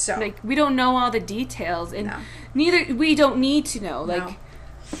 Mm-hmm. So. Like, we don't know all the details, and we don't need to know. Like,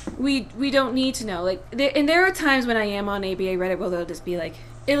 we don't need to know. Like, there are times when I am on ABA Reddit where they'll just be like,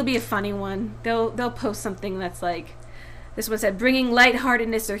 it'll be a funny one. They'll post something that's like, this one said, bringing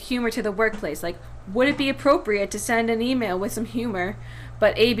lightheartedness or humor to the workplace. Like, would it be appropriate to send an email with some humor,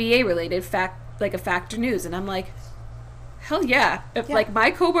 but ABA related, like a Factor News? And I'm like, hell yeah. If like my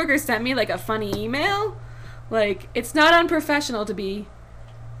coworker sent me like a funny email, like, it's not unprofessional to be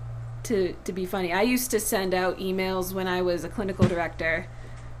funny. I used to send out emails when I was a clinical director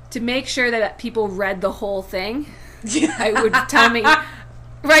to make sure that people read the whole thing. Yeah. I would tell me,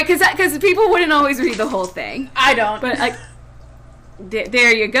 right, because people wouldn't always read the whole thing. I don't. But like,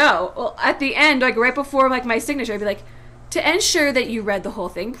 there you go. Well, at the end, like right before like my signature, I'd be like, to ensure that you read the whole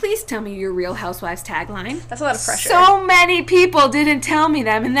thing, please tell me your Real Housewives tagline. That's a lot of pressure. So many people didn't tell me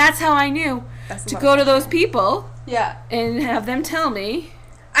them, and that's how I knew to go to those people. Yeah. And have them tell me.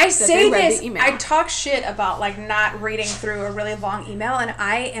 I say this, I talk shit about like not reading through a really long email, and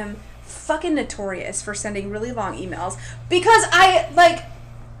I am fucking notorious for sending really long emails because I like,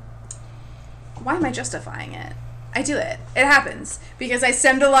 why am I justifying it? I do it. It happens because I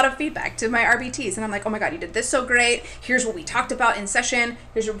send a lot of feedback to my RBTs, and I'm like, oh my god, you did this so great. Here's what we talked about in session.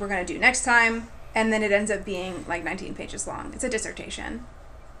 Here's what we're going to do next time. And then it ends up being like 19 pages long. It's a dissertation.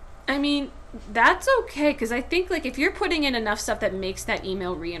 I mean, that's okay, because I think like if you're putting in enough stuff that makes that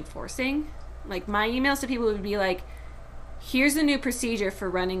email reinforcing, like my emails to people would be like, here's a new procedure for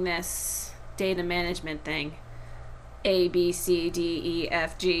running this data management thing. A, B, C, D, E,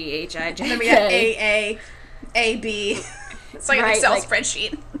 F, G, H, I, J, K. And then we got A, B. It's like an Excel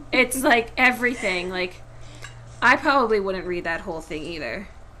spreadsheet. It's like everything. Like, I probably wouldn't read that whole thing either,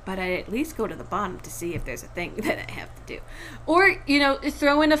 but I'd at least go to the bottom to see if there's a thing that I have to do. Or, you know,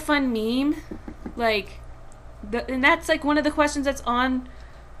 throw in a fun meme. Like, and that's like one of the questions that's on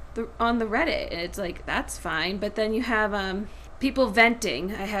the Reddit. And it's like, that's fine. But then you have people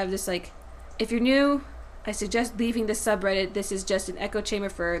venting. I have this like, if you're new, I suggest leaving the subreddit. This is just an echo chamber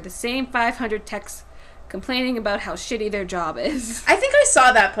for the same 500 texts complaining about how shitty their job is. I think I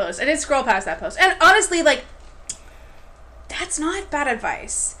saw that post. I did scroll past that post. And honestly, like, that's not bad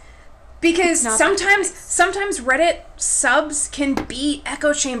advice. Because sometimes Reddit subs can be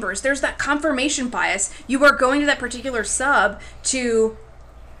echo chambers. There's that confirmation bias. You are going to that particular sub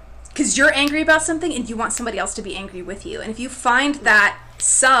because you're angry about something and you want somebody else to be angry with you. And if you find that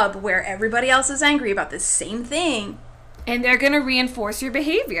sub where everybody else is angry about the same thing, and they're going to reinforce your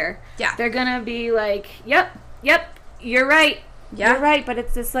behavior. Yeah. They're going to be like, yep, you're right. Yeah. You're right. But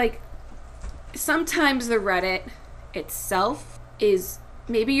it's just like, sometimes the Reddit itself is,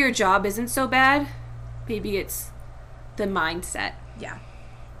 maybe your job isn't so bad. Maybe it's the mindset. Yeah.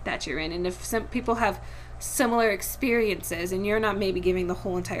 That you're in. And if some people have similar experiences and you're not maybe giving the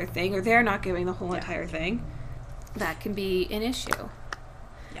whole entire thing, or they're not giving the whole entire thing, that can be an issue.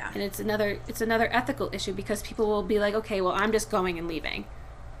 Yeah. And it's another ethical issue, because people will be like, okay, well, I'm just going and leaving.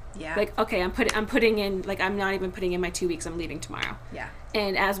 Yeah. Like, okay, I'm putting in, like, I'm not even putting in my 2 weeks, I'm leaving tomorrow. Yeah.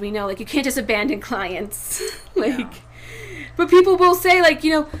 And as we know, like, you can't just abandon clients. But people will say, like,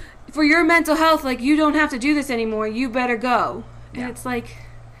 you know, for your mental health, like, you don't have to do this anymore, you better go. And it's like,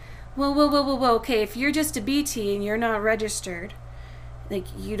 well, okay, if you're just a BT and you're not registered, like,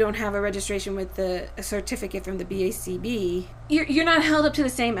 you don't have a registration with a certificate from the BACB, you're not held up to the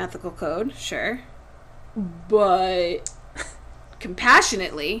same ethical code, sure. But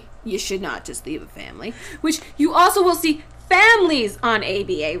compassionately, you should not just leave a family. Which you also will see families on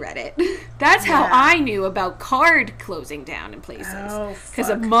ABA Reddit. That's how I knew about Card closing down in places. Because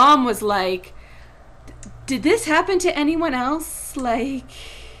a mom was like, did this happen to anyone else? Like...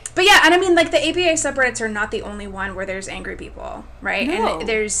 But yeah, and I mean, like, the ABA subreddits are not the only one where there's angry people, right? No. And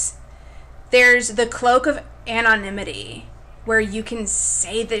there's the cloak of anonymity, where you can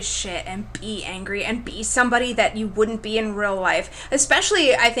say this shit and be angry and be somebody that you wouldn't be in real life.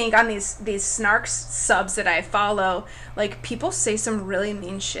 Especially, I think, on these snarks subs that I follow, like, people say some really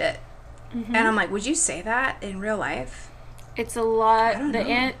mean shit. Mm-hmm. And I'm like, would you say that in real life? It's a lot.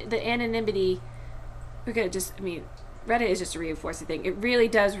 The anonymity, we're going to just, I mean... Reddit is just a reinforcing thing. It really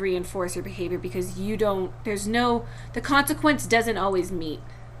does reinforce your behavior, because the consequence doesn't always meet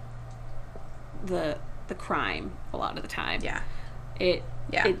the the crime a lot of the time. Yeah.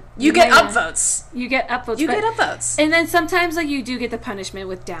 You get upvotes. You get upvotes. You get upvotes. And then sometimes, like, you do get the punishment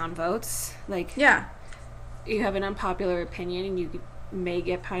with downvotes. Like, yeah. You have an unpopular opinion and you may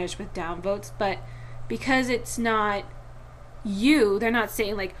get punished with downvotes, but because it's not you, they're not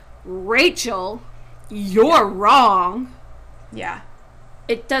saying, like, Rachel, you're wrong. Yeah.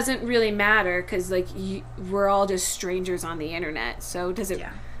 It doesn't really matter because, like, we're all just strangers on the internet. So does it...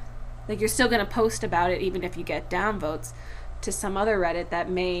 Yeah. Like, you're still going to post about it even if you get downvotes to some other Reddit that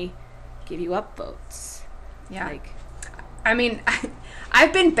may give you upvotes. Yeah. Like, I mean,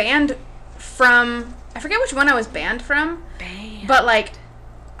 I've been banned from... I forget which one I was banned from. Banned. But, like,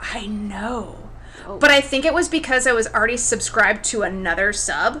 I know. Oh. But I think it was because I was already subscribed to another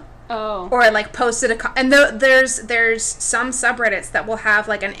sub. Oh. Or I, like, posted a... And there's some subreddits that will have,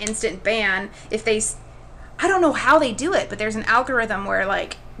 like, an instant ban if they... I don't know how they do it, but there's an algorithm where,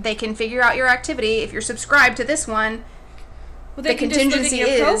 like, they can figure out your activity. If you're subscribed to this one, well, they can contingency just look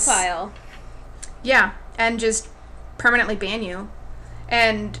at your profile. Yeah, and just permanently ban you.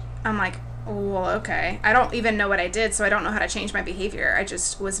 And I'm like, well, okay. I don't even know what I did, so I don't know how to change my behavior. I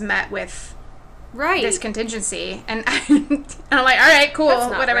just was met with this contingency. And I'm like, all right, cool, that's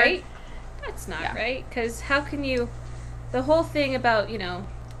not whatever. Right. That's not right, because how can you... The whole thing about, you know,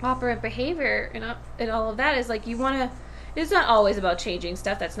 operant behavior and all of that is, like, you want to... It's not always about changing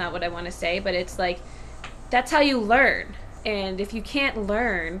stuff. That's not what I want to say, but it's, like, that's how you learn. And if you can't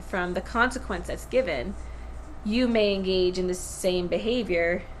learn from the consequence that's given, you may engage in the same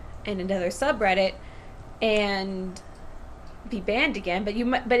behavior in another subreddit and be banned again. But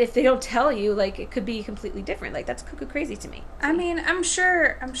if they don't tell you, like, it could be completely different. Like, that's cuckoo crazy to me. I mean, I'm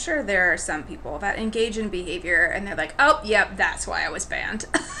sure there are some people that engage in behavior and they're like, oh, yep, that's why I was banned.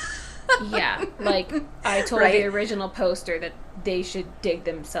 Yeah, like, I told the original poster that they should dig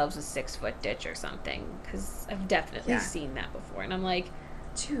themselves a 6-foot ditch or something, because I've definitely seen that before, and I'm like,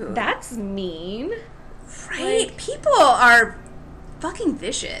 dude, that's mean. Right? Like, people are fucking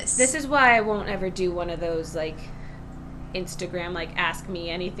vicious. This is why I won't ever do one of those, like, Instagram, like, ask me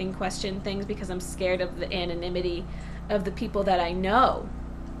anything question things, because I'm scared of the anonymity of the people that I know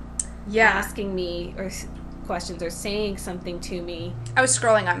asking me or questions or saying something to me. I was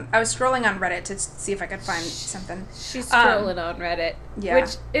scrolling on Reddit to see if I could find something. She's scrolling on Reddit,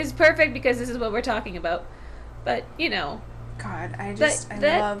 which is perfect because this is what we're talking about. But, you know, God, I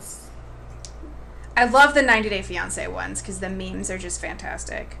love the 90 Day Fiance ones because the memes are just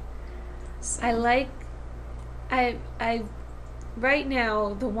fantastic. So. I right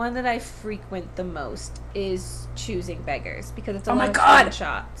now the one that I frequent the most is Choosing Beggars because it's a lot of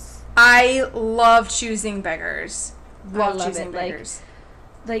screenshots. I love Choosing Beggars. Love Choosing Beggars.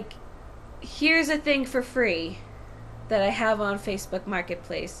 Like, here's a thing for free that I have on Facebook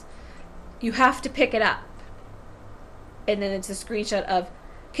Marketplace. You have to pick it up. And then it's a screenshot of,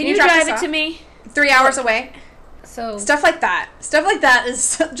 can you drive it to me? 3 hours away. So stuff like that. Stuff like that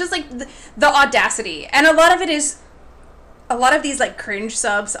is just like the audacity. And a lot of these like cringe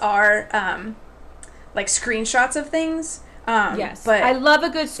subs are like screenshots of things. Yes, but I love a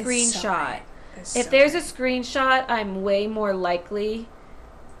good screenshot. If there's a screenshot, I'm way more likely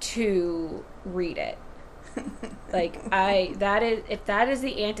to read it. Like, if that is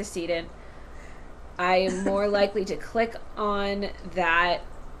the antecedent, I am more likely to click on that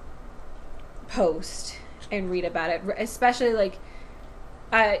post and read about it. Especially, like,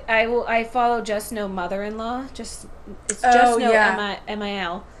 I follow Just No Mother-in-Law. Just No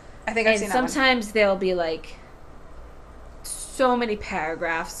MIL. I think I've seen that one. And sometimes they'll be like so many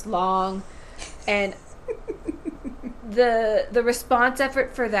paragraphs long, and the response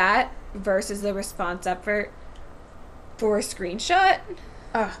effort for that versus the response effort for a screenshot.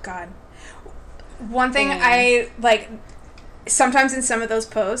 Oh God. One thing I like, sometimes in some of those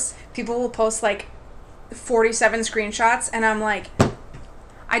posts, people will post like 47 screenshots, and I'm like,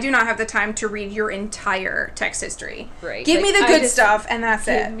 I do not have the time to read your entire text history. Right. Give me the good stuff, and that's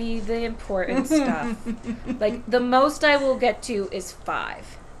it. Give me the important stuff. Like, the most I will get to is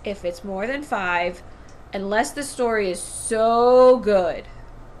 5. If it's more than 5, unless the story is so good.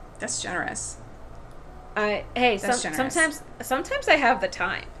 That's generous. Sometimes I have the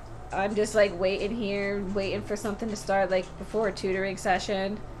time. I'm just, like, waiting for something to start, like, before a tutoring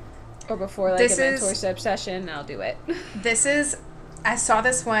session or before, like, a mentorship session. I'll do it. I saw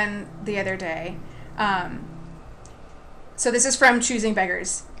this one the other day. So this is from Choosing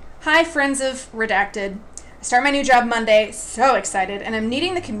Beggars. Hi, friends of Redacted. I start my new job Monday, so excited, and I'm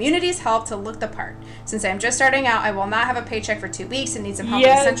needing the community's help to look the part. Since I'm just starting out, I will not have a paycheck for 2 weeks and need some help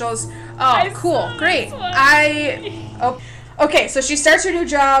with essentials. Oh, cool. Great. Okay, so she starts her new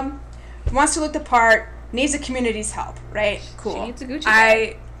job, wants to look the part, needs the community's help, right? Cool. She needs a Gucci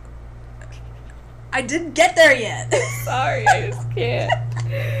bag. I didn't get there yet. Sorry, I just can't.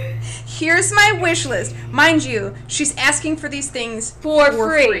 Here's my wish list. Mind you, she's asking for these things for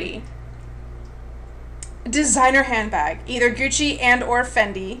free. Designer handbag, either Gucci and or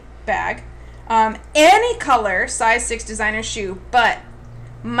Fendi bag. Any color, size 6 designer shoe, but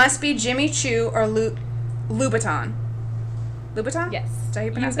must be Jimmy Choo or Louboutin. Louboutin? Yes. Did I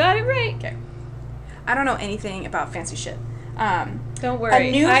pronounce you got it right. Okay. I don't know anything about fancy shit. Don't worry.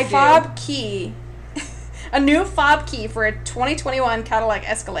 A new fob key. A new fob key for a 2021 Cadillac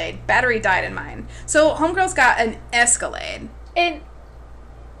Escalade. Battery died in mine. So homegirl's got an Escalade. And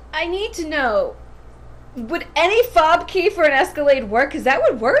I need to know, would any fob key for an Escalade work? Because that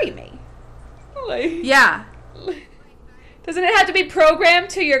would worry me. Yeah. Doesn't it have to be programmed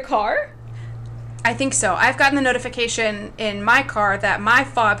to your car? I think so. I've gotten the notification in my car that my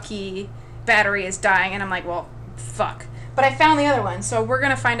fob key battery is dying, and I'm like, well, fuck. But I found the other one, so we're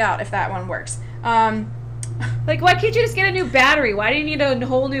going to find out if that one works. Like, why can't you just get a new battery? Why do you need a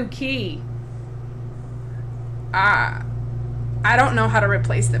whole new key? I don't know how to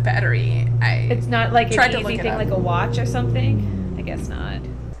replace the battery. It's not like an easy thing like a watch or something? I guess not.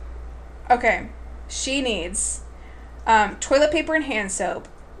 Okay. She needs toilet paper and hand soap.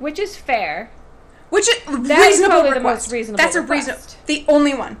 Which is fair. Which is reasonable request. The most reasonable That's request. A reason. The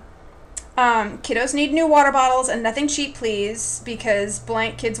only one. Kiddos need new water bottles and nothing cheap, please, because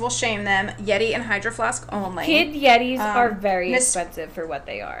blank kids will shame them. Yeti and Hydro Flask only. Kid Yetis are very expensive for what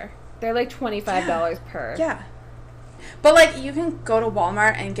they are. They're like $25 per. Yeah. But, like, you can go to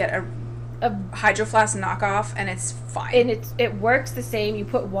Walmart and get a Hydro Flask knockoff, and it's fine. And it works the same. You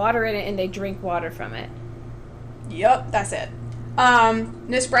put water in it, and they drink water from it. Yep, that's it.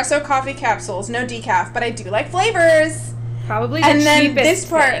 Nespresso coffee capsules, no decaf, but I do like flavors. Probably the cheapest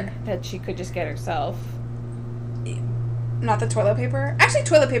thing that she could just get herself. Not the toilet paper? Actually,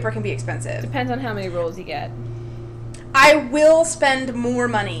 toilet paper can be expensive. Depends on how many rolls you get. I will spend more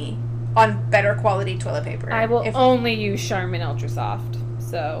money on better quality toilet paper. I will only use Charmin Ultra Soft,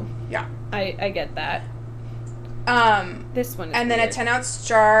 so yeah, I get that. This one is and then a 10-ounce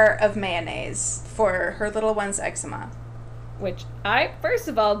jar of mayonnaise for her little one's eczema. Which I, first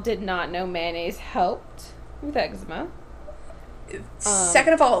of all, did not know mayonnaise helped with eczema.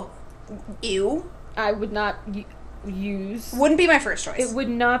 Second of all, ew. I would not use... Wouldn't be my first choice. It would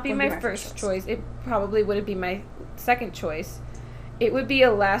not be my first choice. It probably wouldn't be my second choice. It would be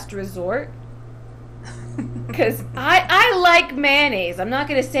a last resort. Because I like mayonnaise. I'm not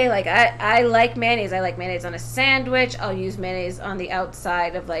going to say, like, I like mayonnaise. I like mayonnaise on a sandwich. I'll use mayonnaise on the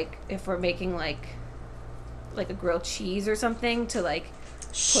outside of, like, if we're making, like a grilled cheese or something to, like,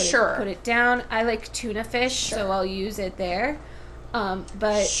 put it down. I like tuna fish, so I'll use it there.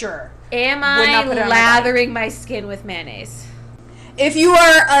 But am I lathering my skin with mayonnaise? If you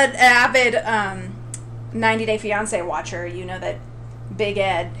are an avid 90 Day Fiancé watcher, you know that Big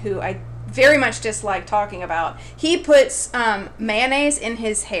Ed, who I very much dislike talking about, he puts mayonnaise in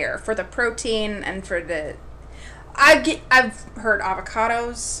his hair for the protein and for the... I've heard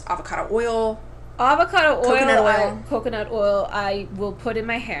avocado oil, coconut oil I will put in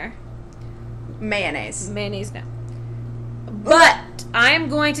my hair. Mayonnaise no. But I am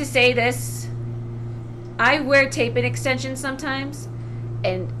going to say this. I wear tape-in extensions sometimes,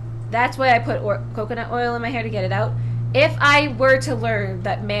 and that's why I put coconut oil in my hair to get it out. If I were to learn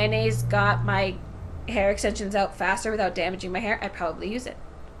that mayonnaise got my hair extensions out faster without damaging my hair, I'd probably use it.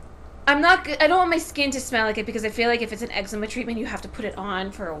 I don't want my skin to smell like it because I feel like if it's an eczema treatment, you have to put it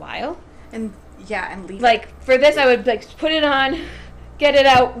on for a while. And leave it. Like, for this, I would, like, put it on, get it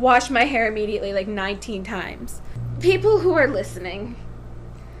out, wash my hair immediately, like, 19 times. People who are listening,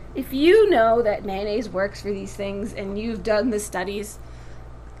 if you know that mayonnaise works for these things and you've done the studies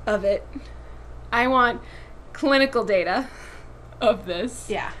of it, I want clinical data of this.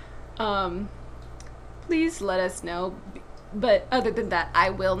 Yeah. Please let us know. But other than that, I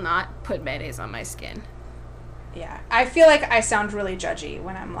will not put mayonnaise on my skin. Yeah. I feel like I sound really judgy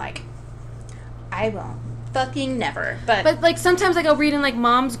when I'm like, I won't fucking never. But like, sometimes like I'll read in like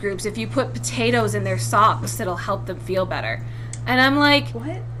moms groups, if you put potatoes in their socks, it'll help them feel better. And I'm like,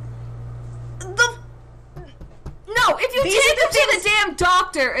 what? No, if you take them to the damn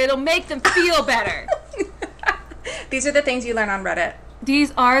doctor, it'll make them feel better. These are the things you learn on Reddit.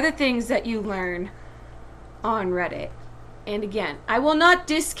 These are the things that you learn on Reddit. And again, I will not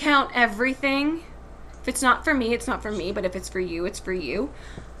discount everything. If it's not for me, it's not for me. But if it's for you, it's for you.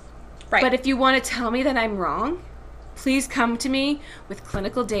 Right. But if you want to tell me that I'm wrong, please come to me with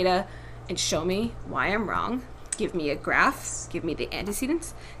clinical data and show me why I'm wrong. Give me a graph. Give me the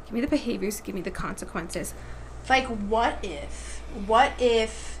antecedents. Give me the behaviors. Give me the consequences. Like, what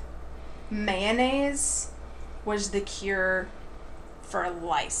if mayonnaise was the cure for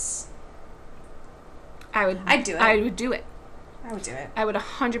lice? I'd do it. I would do it. I would do it. I would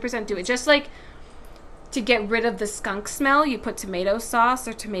 100% do it. Just like to get rid of the skunk smell, you put tomato sauce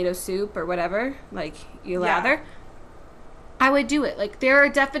or tomato soup or whatever, like you lather. Yeah. I would do it. Like, there are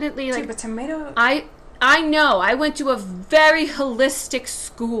definitely, like... Dude, but tomato... I know. I went to a very holistic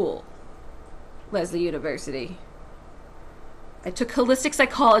school. Lesley University. I took holistic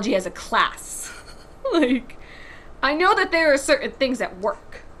psychology as a class. Like, I know that there are certain things that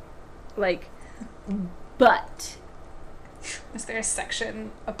work. Like, but... Is there a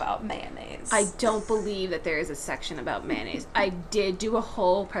section about mayonnaise? I don't believe that there is a section about mayonnaise. I did do a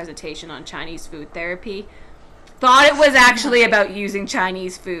whole presentation on Chinese food therapy. Thought it was actually about using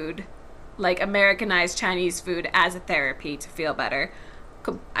Chinese food, like Americanized Chinese food, as a therapy to feel better.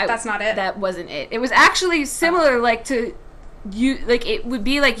 That's not it. That wasn't it. It was actually similar, like to you, like it would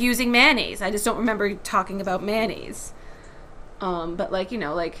be like using mayonnaise. I just don't remember talking about mayonnaise. But like, you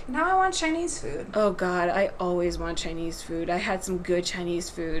know, like now I want Chinese food. Oh God, I always want Chinese food. I had some good Chinese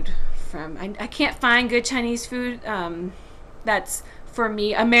food from. I can't find good Chinese food. That's for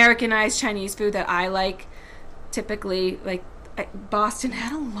me Americanized Chinese food that I like. Typically, like, Boston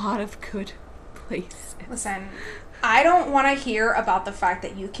had a lot of good places. Listen, I don't want to hear about the fact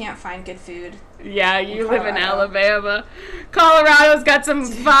that you can't find good food. Yeah, you live in Alabama. Colorado's got some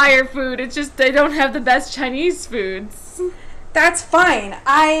fire food. It's just they don't have the best Chinese foods. That's fine.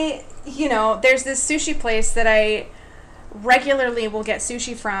 There's this sushi place that I regularly will get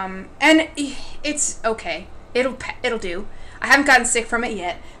sushi from, and it's okay. It'll do. I haven't gotten sick from it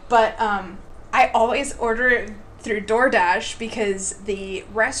yet, but I always order through DoorDash because the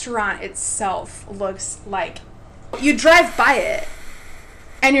restaurant itself looks like... You drive by it,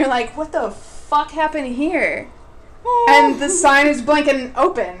 and you're like, what the fuck happened here? And the sign is blinking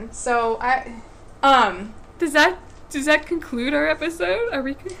open, so Does that conclude our episode? Are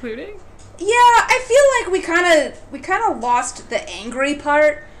we concluding? Yeah, I feel like we kind of lost the angry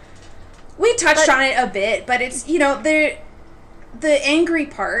part. We touched on it a bit, but it's, the angry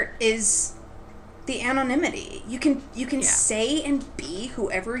part is... the anonymity. You can say and be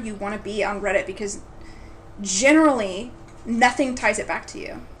whoever you want to be on Reddit because generally nothing ties it back to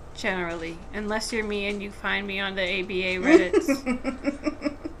you. Generally. Unless you're me and you find me on the ABA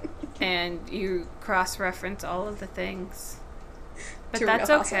Reddits and you cross-reference all of the things. But that's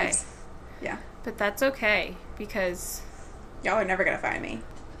okay. Yeah. But that's okay because... Y'all are never going to find me.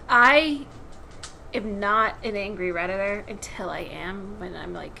 I am not an angry Redditor until I am, when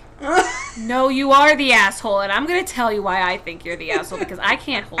I'm like... No, you are the asshole, and I'm gonna tell you why I think you're the asshole because I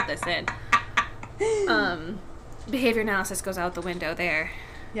can't hold this in. Behavior analysis goes out the window there.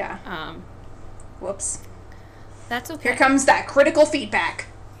 Yeah. Whoops. That's okay. Here comes that critical feedback.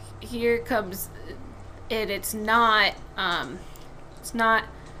 Here comes it. It's not.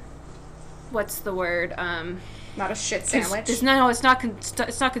 What's the word? Not a shit sandwich. It's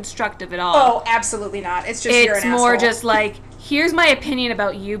not constructive at all. Oh, absolutely not. It's just you're an asshole. It's more just like, here's my opinion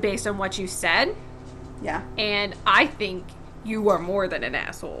about you based on what you said. Yeah. And I think you are more than an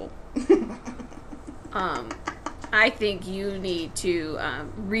asshole. I think you need to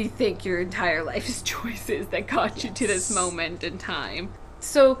rethink your entire life's choices that got you to this moment in time.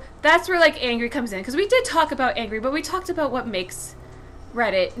 So that's where, like, angry comes in. Because we did talk about angry, but we talked about what makes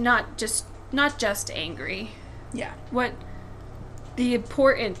Reddit not just angry. Yeah. What the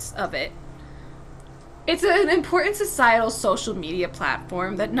importance of it. It's an important societal social media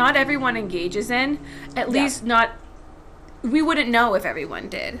platform that not everyone engages in. At least not... We wouldn't know if everyone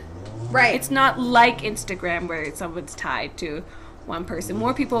did. Right. It's not like Instagram where someone's tied to one person.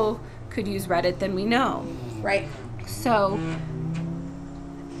 More people could use Reddit than we know. Right. So...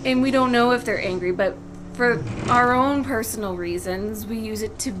 And we don't know if they're angry, but for our own personal reasons, we use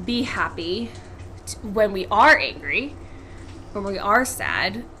it to be happy when we are angry, when we are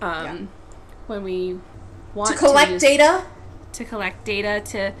sad, when we want to collect data,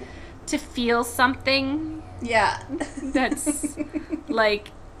 to feel something. Yeah. That's like...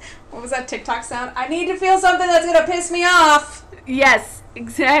 What was that TikTok sound? I need to feel something that's going to piss me off. Yes,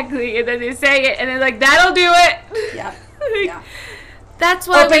 exactly. And then they say it, and they're like, that'll do it. Yeah. Yeah. That's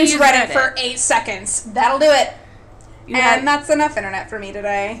why we use Reddit for 8 seconds. That'll do it. Yeah. And that's enough internet for me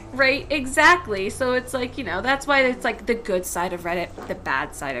today. Right, exactly. So it's like, that's why it's like the good side of Reddit, the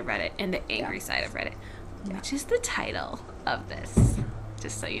bad side of Reddit, and the angry side of Reddit, which is the title of this,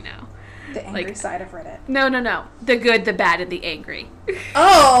 just so you know. The angry side of Reddit. No. The good, the bad, and the angry.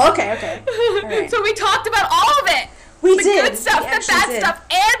 Oh, okay. All right. So we talked about all of it. We did. The good stuff, the bad stuff,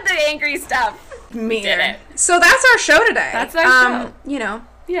 and the angry stuff. We did it. So that's our show today. That's our show. You know.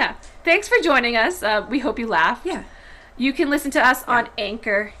 Yeah. Thanks for joining us. We hope you laughed. Yeah. You can listen to us on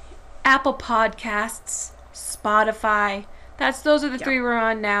Anchor, Apple Podcasts, Spotify. Those are the 3 we're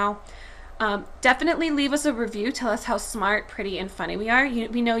on now. Definitely leave us a review. Tell us how smart, pretty, and funny we are.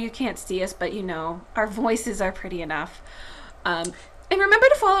 We know you can't see us, but our voices are pretty enough. And remember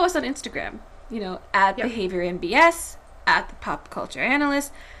to follow us on Instagram. At BehaviorNBS, at the Pop Culture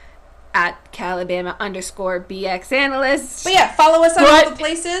Analyst, at Calabama_BX Analyst. But yeah, follow us on all the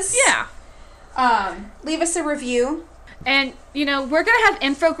places. Yeah. Leave us a review. And, we're going to have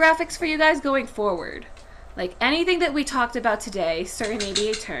infographics for you guys going forward. Like anything that we talked about today, certain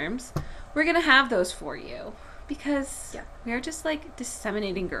ABA terms, we're going to have those for you. Because we're just like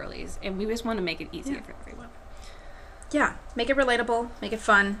disseminating girlies. And we just want to make it easier for everyone. Yeah. Make it relatable. Make it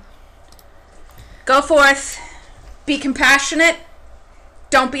fun. Go forth. Be compassionate.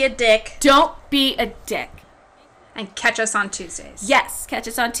 Don't be a dick. Don't be a dick. And catch us on Tuesdays. Yes, catch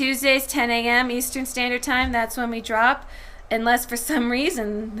us on Tuesdays, 10 a.m. Eastern Standard Time. That's when we drop. Unless for some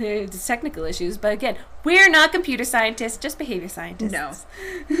reason there's technical issues. But again, we're not computer scientists, just behavior scientists. No.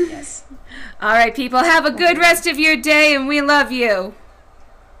 Yes. All right, people. Have a good rest of your day, and we love you.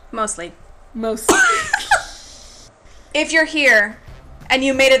 Mostly. If you're here and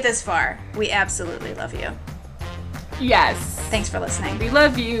you made it this far, we absolutely love you. Yes. Thanks for listening. We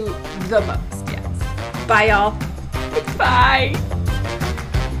love you the most, yes. Bye, y'all. Bye.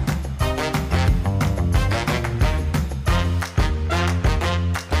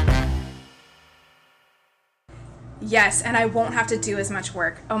 Yes, and I won't have to do as much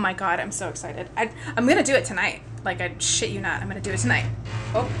work. Oh my god, I'm so excited. I'm going to do it tonight. Like, I shit you not. I'm going to do it tonight.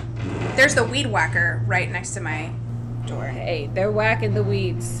 Oh, there's the weed whacker right next to my door. Hey, they're whacking the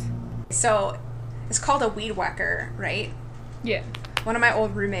weeds. So, it's called a weed whacker, right? Yeah. One of my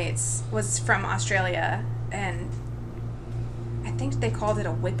old roommates was from Australia, and I think they called it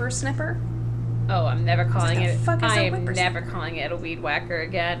a whippersnipper. Oh, I'm never calling it. I am never calling it a weed whacker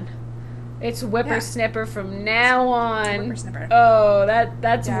again. It's whippersnipper from now on. Whippersnipper. Oh,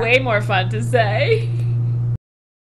 that's way more fun to say.